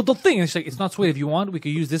 no, but the thing, and she's like, it's not suede. If you want, we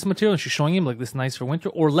could use this material. And she's showing him like this nice for winter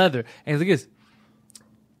or leather. And he's like this.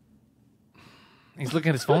 He's looking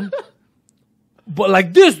at his phone. But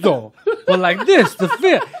like this though, the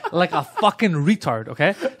fit, like a fucking retard.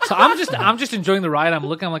 Okay, so I'm just enjoying the ride. I'm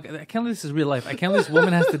looking. I'm like, I can't believe this is real life. I can't believe this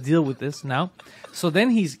woman has to deal with this now. So then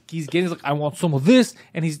he's like, I want some of this,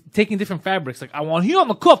 and he's taking different fabrics. Like, I want here on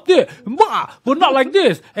the cuff there, but not like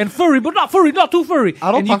this, and furry, but not furry, not too furry.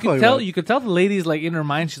 I don't and talk you like could tell, that. you could tell the lady's like in her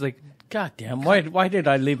mind. She's like, God damn, why did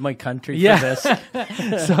I leave my country for this?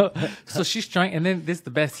 So she's trying, and then this is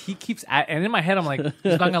the best. He keeps and in my head I'm like,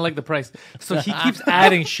 he's not gonna like the price. So he keeps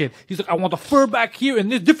adding shit. He's like, I want the fur back here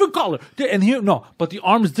and this different color, and here no, but the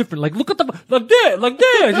arm is different. Like, look at the like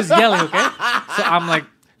there, just yelling. Okay, so I'm like,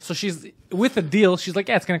 so she's with a deal. She's like,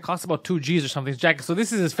 yeah, it's gonna cost about $2,000 or something. Jacket. So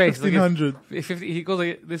this is his face. $1,500. Like, 50, he goes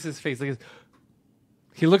like, this is his face. Like,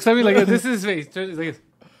 he looks at me like this is his face. He's like this.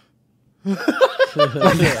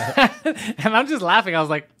 And I'm just laughing. I was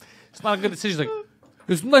like, it's not a good decision. He's like,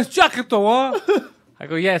 it's a nice jacket though, huh? I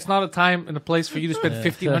go, yeah, it's not a time and a place for you to spend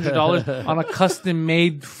 $1,500 on a custom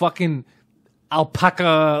made fucking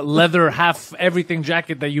alpaca leather half everything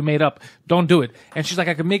jacket that you made up. Don't do it. And she's like,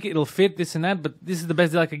 I can make it. It'll fit this and that, but this is the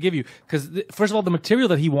best deal I could give you. Because first of all, the material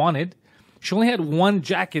that he wanted, she only had one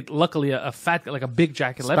jacket. Luckily, a fat, like a big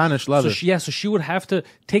jacket left. Spanish leather. So she would have to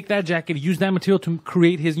take that jacket, use that material to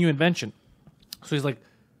create his new invention. So he's like,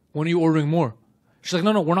 when are you ordering more? She's like,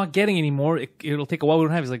 no, we're not getting any more. It'll take a while. We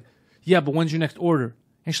don't have. He's like, yeah, but when's your next order?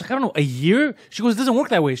 And she's like, I don't know, a year? She goes, it doesn't work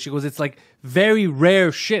that way. She goes, it's like very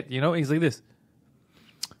rare shit, you know? And he's like this.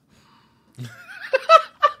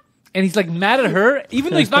 And he's like mad at her,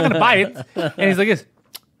 even though he's not going to buy it. And he's like this,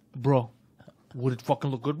 bro, would it fucking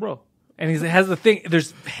look good, bro? And he has the thing,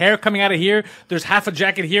 there's hair coming out of here. There's half a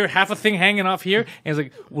jacket here, half a thing hanging off here. And he's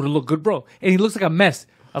like, would it look good, bro? And he looks like a mess.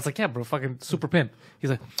 I was like, yeah, bro, fucking super pimp. He's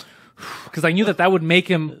like, because I knew that would make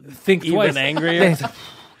him think even twice. angrier. Then he's like,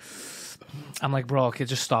 I'm like, bro, okay,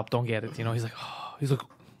 just stop. Don't get it. You know, he's like,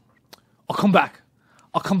 I'll come back.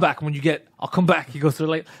 I'll come back when you get, I'll come back. He goes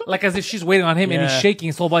through like as if she's waiting on him and he's shaking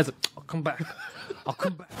his whole body. He's like, I'll come back. I'll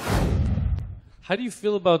come back. How do you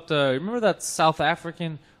feel about, remember that South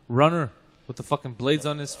African runner with the fucking blades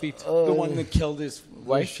on his feet? The one that killed his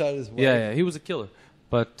wife? Shot his wife. Yeah, he was a killer.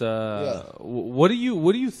 But what do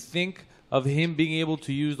you think of him being able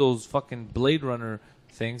to use those fucking Blade Runner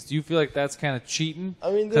things? Do you feel like that's kind of cheating?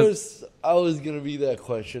 I mean, there's always going to be that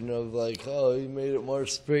question of like, oh, he made it more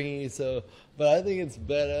springy, so. But I think it's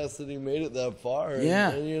badass that he made it that far.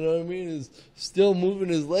 Yeah. And you know what I mean? He's still moving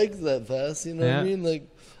his legs that fast. You know what I mean? Like,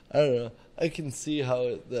 I don't know. I can see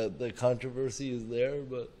how that the controversy is there,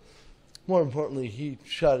 but more importantly, he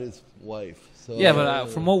shot his wife. So yeah, but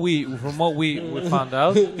from what we found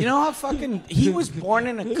out, you know how fucking he was born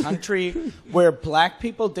in a country where black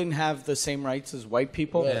people didn't have the same rights as white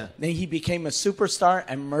people. Yeah. Then he became a superstar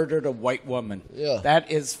and murdered a white woman. Yeah,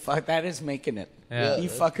 that is making it. Yeah. He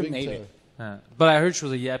fucking made it. Yeah. But I heard she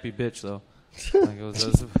was a yappy bitch though. Like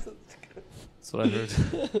that's what I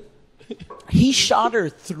heard. He shot her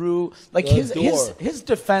through like The his door.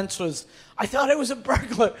 defense was, I thought it was a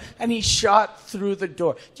burglar, and he shot through the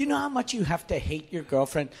door. Do you know how much you have to hate your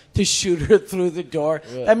girlfriend to shoot her through the door?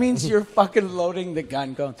 Yeah. That means you're fucking loading the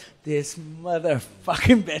gun, going, this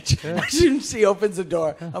motherfucking bitch. As soon as she opens the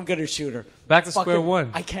door, I'm gonna shoot her. Back to Fucking- square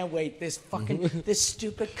one. I can't wait. This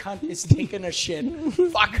stupid cunt is taking a shit.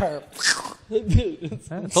 Fuck her.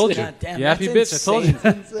 I told you. God damn, yappy that's bitch. I told you.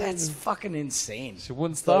 insane. That's fucking insane. She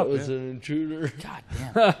wouldn't Thought stop. it was yeah. an intruder. God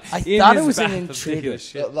damn. I In thought it his was an bathroom taking intruder. a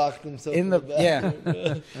shit. That locked himself In the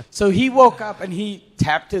bathroom. So he woke up and he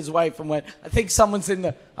tapped his wife and went, I think someone's in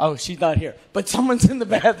the, oh, she's not here, but someone's in the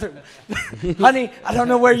bathroom. Honey, I don't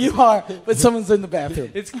know where you are, but someone's in the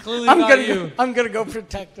bathroom. It's clearly I'm not gonna you. Go, I'm gonna go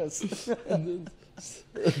protect us.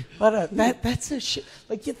 But that's a shit.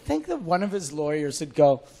 Like, you'd think that one of his lawyers would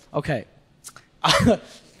go, okay,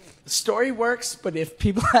 story works, but if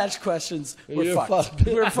people ask questions, we're You're fucked. fucked.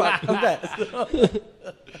 We're fucked. Okay.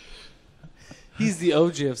 He's the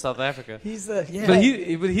OG of South Africa. He's the, yeah. But he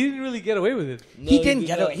didn't really get away with it. He No, didn't did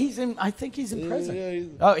get not. away. He's in. I think he's in prison. Yeah, he's-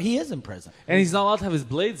 Oh, he is in prison. And he's not allowed to have his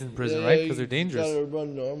blades in prison, Yeah, right? Because they're you dangerous. Gotta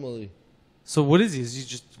run normally. So what is he? Is he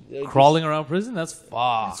just Yeah, crawling around prison? That's That's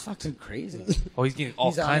fucked. fucking crazy. Oh, he's getting all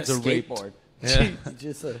He's on kinds a of raped. skateboard. Yeah.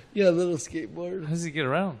 Just Yeah, a little skateboard. How does he get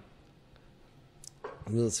around? A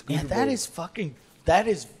little scooter yeah, that board. is fucking. That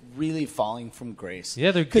is really falling from grace.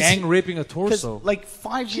 Yeah, they're 'Cause gang raping a 'cause, torso. like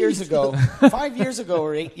 5 years ago, 5 years ago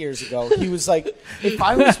or 8 years ago, he was like, if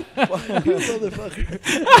I was, You motherfucker.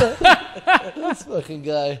 This fucking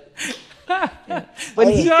guy. when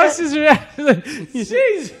he Josh gets, is reacting like,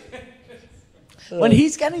 jeez. when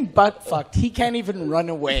he's getting butt fucked, he can't even run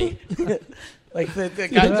away. Like the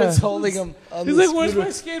guy just holding him. On He's the like, where's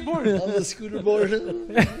scooter- my skateboard? On the scooter board.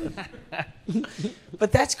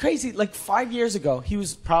 But that's crazy. Like 5 years ago, he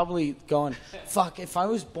was probably going, fuck, if I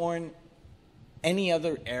was born any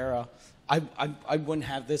other era, I wouldn't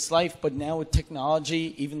have this life. But now with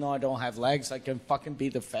technology, even though I don't have legs, I can fucking be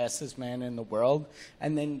the fastest man in the world.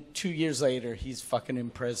 And then 2 years later, he's fucking in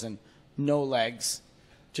prison. No legs.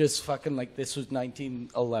 Just fucking like this was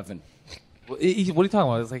 1911. What are you talking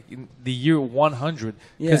about? It's like in the year 100.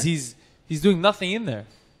 Yeah. Because he's doing nothing in there.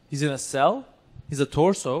 He's in a cell. He's a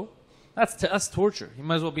torso. That's torture. He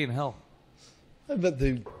might as well be in hell. I bet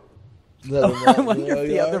they I wonder if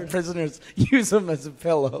the other prisoners use them as a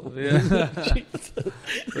pillow. Yeah.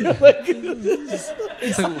 Like,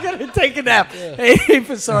 I'm gonna take a nap. Hey,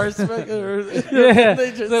 Aposaurus. Yeah.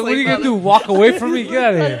 They just Like, what are you sleep gonna on do? it. Walk away from me? Get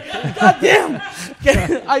out of here. God damn!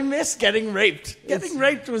 I miss getting raped. Getting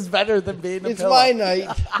raped was better than being a It's pillow. my night.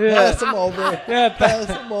 Yeah. Pass him over. Yeah, Pass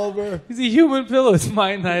him over. He's a human pillow. It's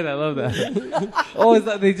my night. I love that. Oh, is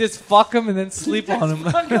that they just fuck him and then sleep on him?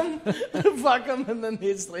 Fuck them, and then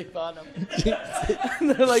they sleep on them. And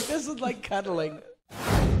they're like, this is like cuddling.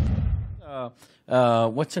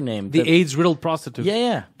 What's her name? The AIDS-riddled prostitute.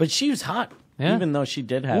 Yeah, but she was hot, Yeah. even though she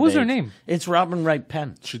did have What was her AIDS. name? It's Robin Wright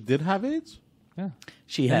Penn. She did have AIDS? Yeah.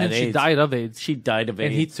 She And had then she AIDS. died of AIDS. She died of AIDS.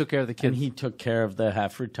 And he took care of the kid. And he took care of the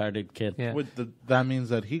half-retarded kid. Yeah. Wait, that means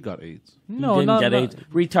that he got AIDS. No, he didn't no, get no. AIDS.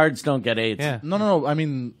 Retards don't get AIDS. Yeah. No. I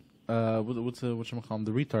mean, whatchamacallit?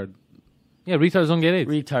 The retard. Yeah, retards don't get AIDS.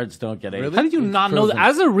 Retards don't get AIDS. Really? How did you not know that?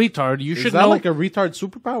 As a retard, you Is should that know. like a retard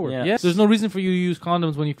superpower? Yeah. Yes. There's no reason for you to use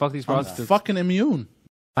condoms when you fuck these I'm prostitutes. fucking immune.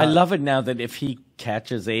 I love it now that if he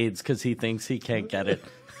catches AIDS because he thinks he can't get it.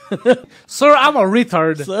 Sir, I'm a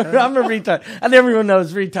retard. Sir, I'm a retard. And everyone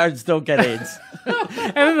knows retards don't get AIDS.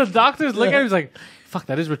 And then the doctors look at him, he's like, fuck,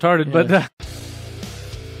 that is retarded. But